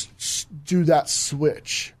you just do that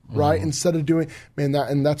switch, right, instead of doing,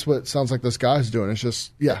 that's what it sounds like this guy's doing. It's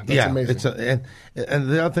just, that's amazing. And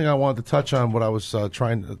the other thing I wanted to touch on, what I was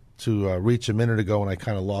trying to reach a minute ago, and I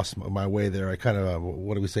kind of lost my way there. I kind of,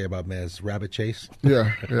 what do we say about man's rabbit chase?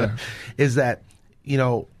 Yeah. Is that,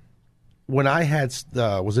 when I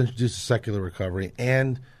was introduced to secular recovery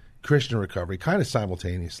and Christian recovery kind of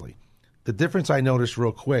simultaneously, the difference I noticed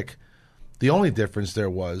real quick, the only difference there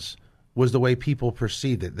was the way people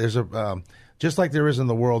perceived it. There's just like there is in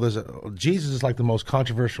the world, Jesus is like the most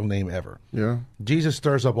controversial name ever. Yeah. Jesus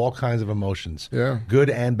stirs up all kinds of emotions, good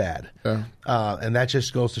and bad. Yeah. And that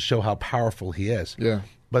just goes to show how powerful he is. Yeah.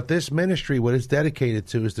 But this ministry, what it's dedicated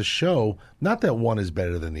to, is to show not that one is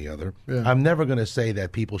better than the other. Yeah. I'm never going to say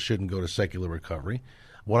that people shouldn't go to secular recovery.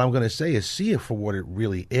 What I'm going to say is see it for what it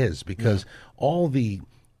really is, because all the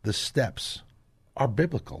steps are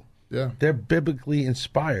biblical. Yeah. They're biblically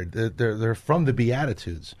inspired. They're from the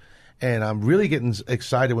Beatitudes. And I'm really getting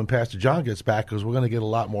excited when Pastor John gets back, because we're going to get a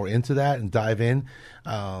lot more into that and dive in.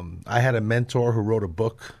 I had a mentor who wrote a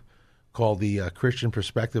book called the Christian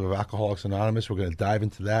Perspective of Alcoholics Anonymous. We're going to dive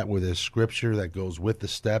into that, where there's scripture that goes with the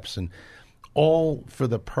steps, and all for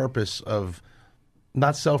the purpose of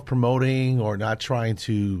not self-promoting or not trying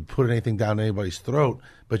to put anything down anybody's throat,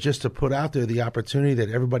 but just to put out there the opportunity that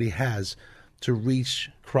everybody has to reach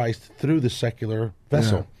Christ through the secular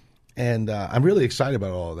vessel. Yeah. And I'm really excited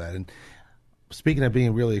about all of that. And speaking of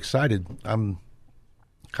being really excited, I'm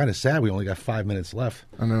kind of sad we only got 5 minutes left.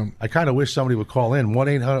 I know. I kind of wish somebody would call in.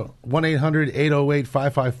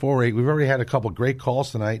 1-800-808-5548. We've already had a couple great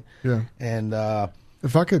calls tonight. Yeah. And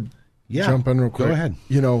if I could jump in real quick. Go ahead.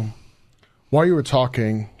 You know, while you were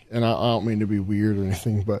talking, and I don't mean to be weird or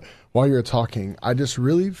anything, but while you were talking, I just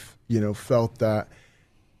really, felt that,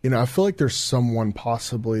 I feel like there's someone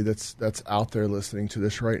possibly that's out there listening to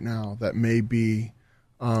this right now that may be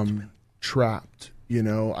trapped.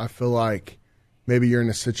 I feel like maybe you're in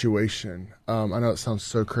a situation. I know it sounds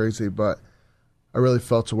so crazy, but I really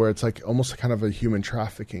felt to where it's like almost kind of a human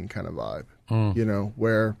trafficking kind of vibe,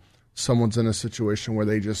 where someone's in a situation where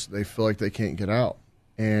they feel like they can't get out.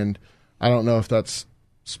 And I don't know if that's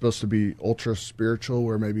supposed to be ultra spiritual,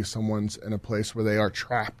 where maybe someone's in a place where they are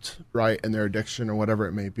trapped, right, in their addiction or whatever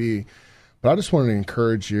it may be. But I just wanted to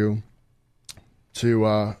encourage you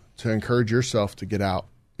to encourage yourself to get out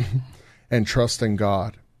and trust in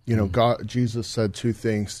God. God, Jesus said two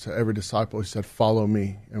things to every disciple. He said, "Follow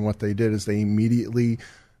me." And what they did is they immediately,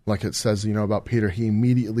 like it says, about Peter, he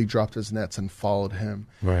immediately dropped his nets and followed him.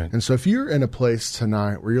 Right. And so if you're in a place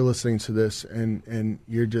tonight where you're listening to this and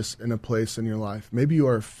you're just in a place in your life, maybe you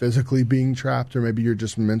are physically being trapped or maybe you're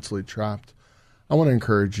just mentally trapped, I want to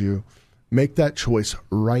encourage you, make that choice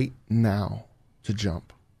right now to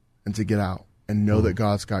jump and to get out and know that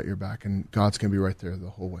God's got your back and God's going to be right there the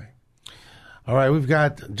whole way. All right, we've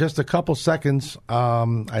got just a couple seconds.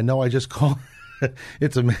 I know I just called.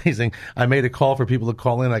 It's amazing. I made a call for people to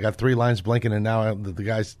call in. I got 3 lines blinking, and now the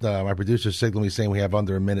guys, my producer, signaled me saying we have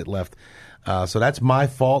under a minute left. So that's my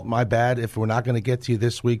fault, my bad. If we're not going to get to you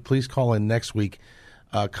this week, please call in next week.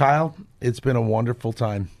 Kyle, it's been a wonderful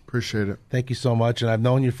time. Appreciate it. Thank you so much. And I've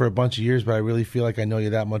known you for a bunch of years, but I really feel like I know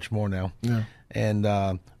you that much more now. Yeah. And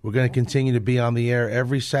we're going to continue to be on the air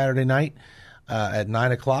every Saturday night at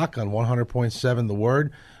 9 o'clock on 100.7 The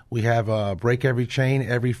Word. We have Break Every Chain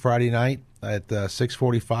every Friday night at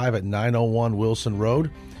 6:45 at 901 Wilson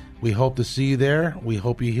Road. We hope to see you there. We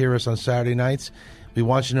hope you hear us on Saturday nights. We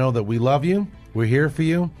want you to know that we love you. We're here for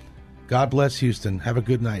you. God bless Houston. Have a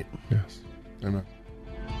good night. Yes. Amen.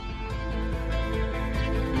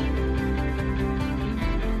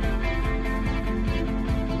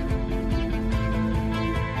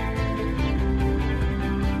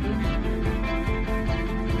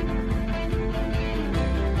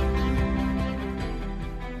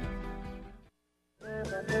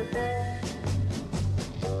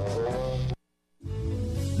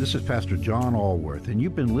 This is Pastor John Allworth, and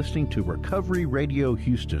you've been listening to Recovery Radio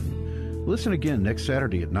Houston. Listen again next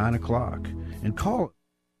Saturday at 9 o'clock and call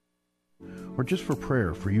or just for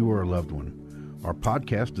prayer for you or a loved one. Our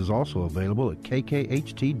podcast is also available at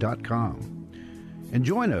kkht.com. And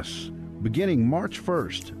join us beginning March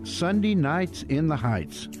 1st, Sunday nights in the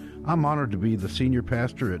Heights. I'm honored to be the senior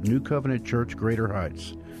pastor at New Covenant Church, Greater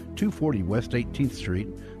Heights, 240 West 18th Street,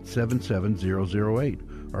 77008.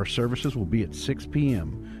 Our services will be at 6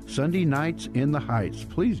 p.m. Sunday nights in the Heights.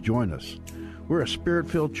 Please join us. We're a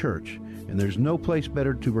Spirit-filled church, and there's no place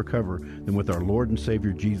better to recover than with our Lord and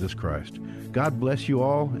Savior Jesus Christ. God bless you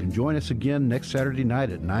all, and join us again next Saturday night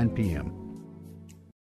at 9 p.m.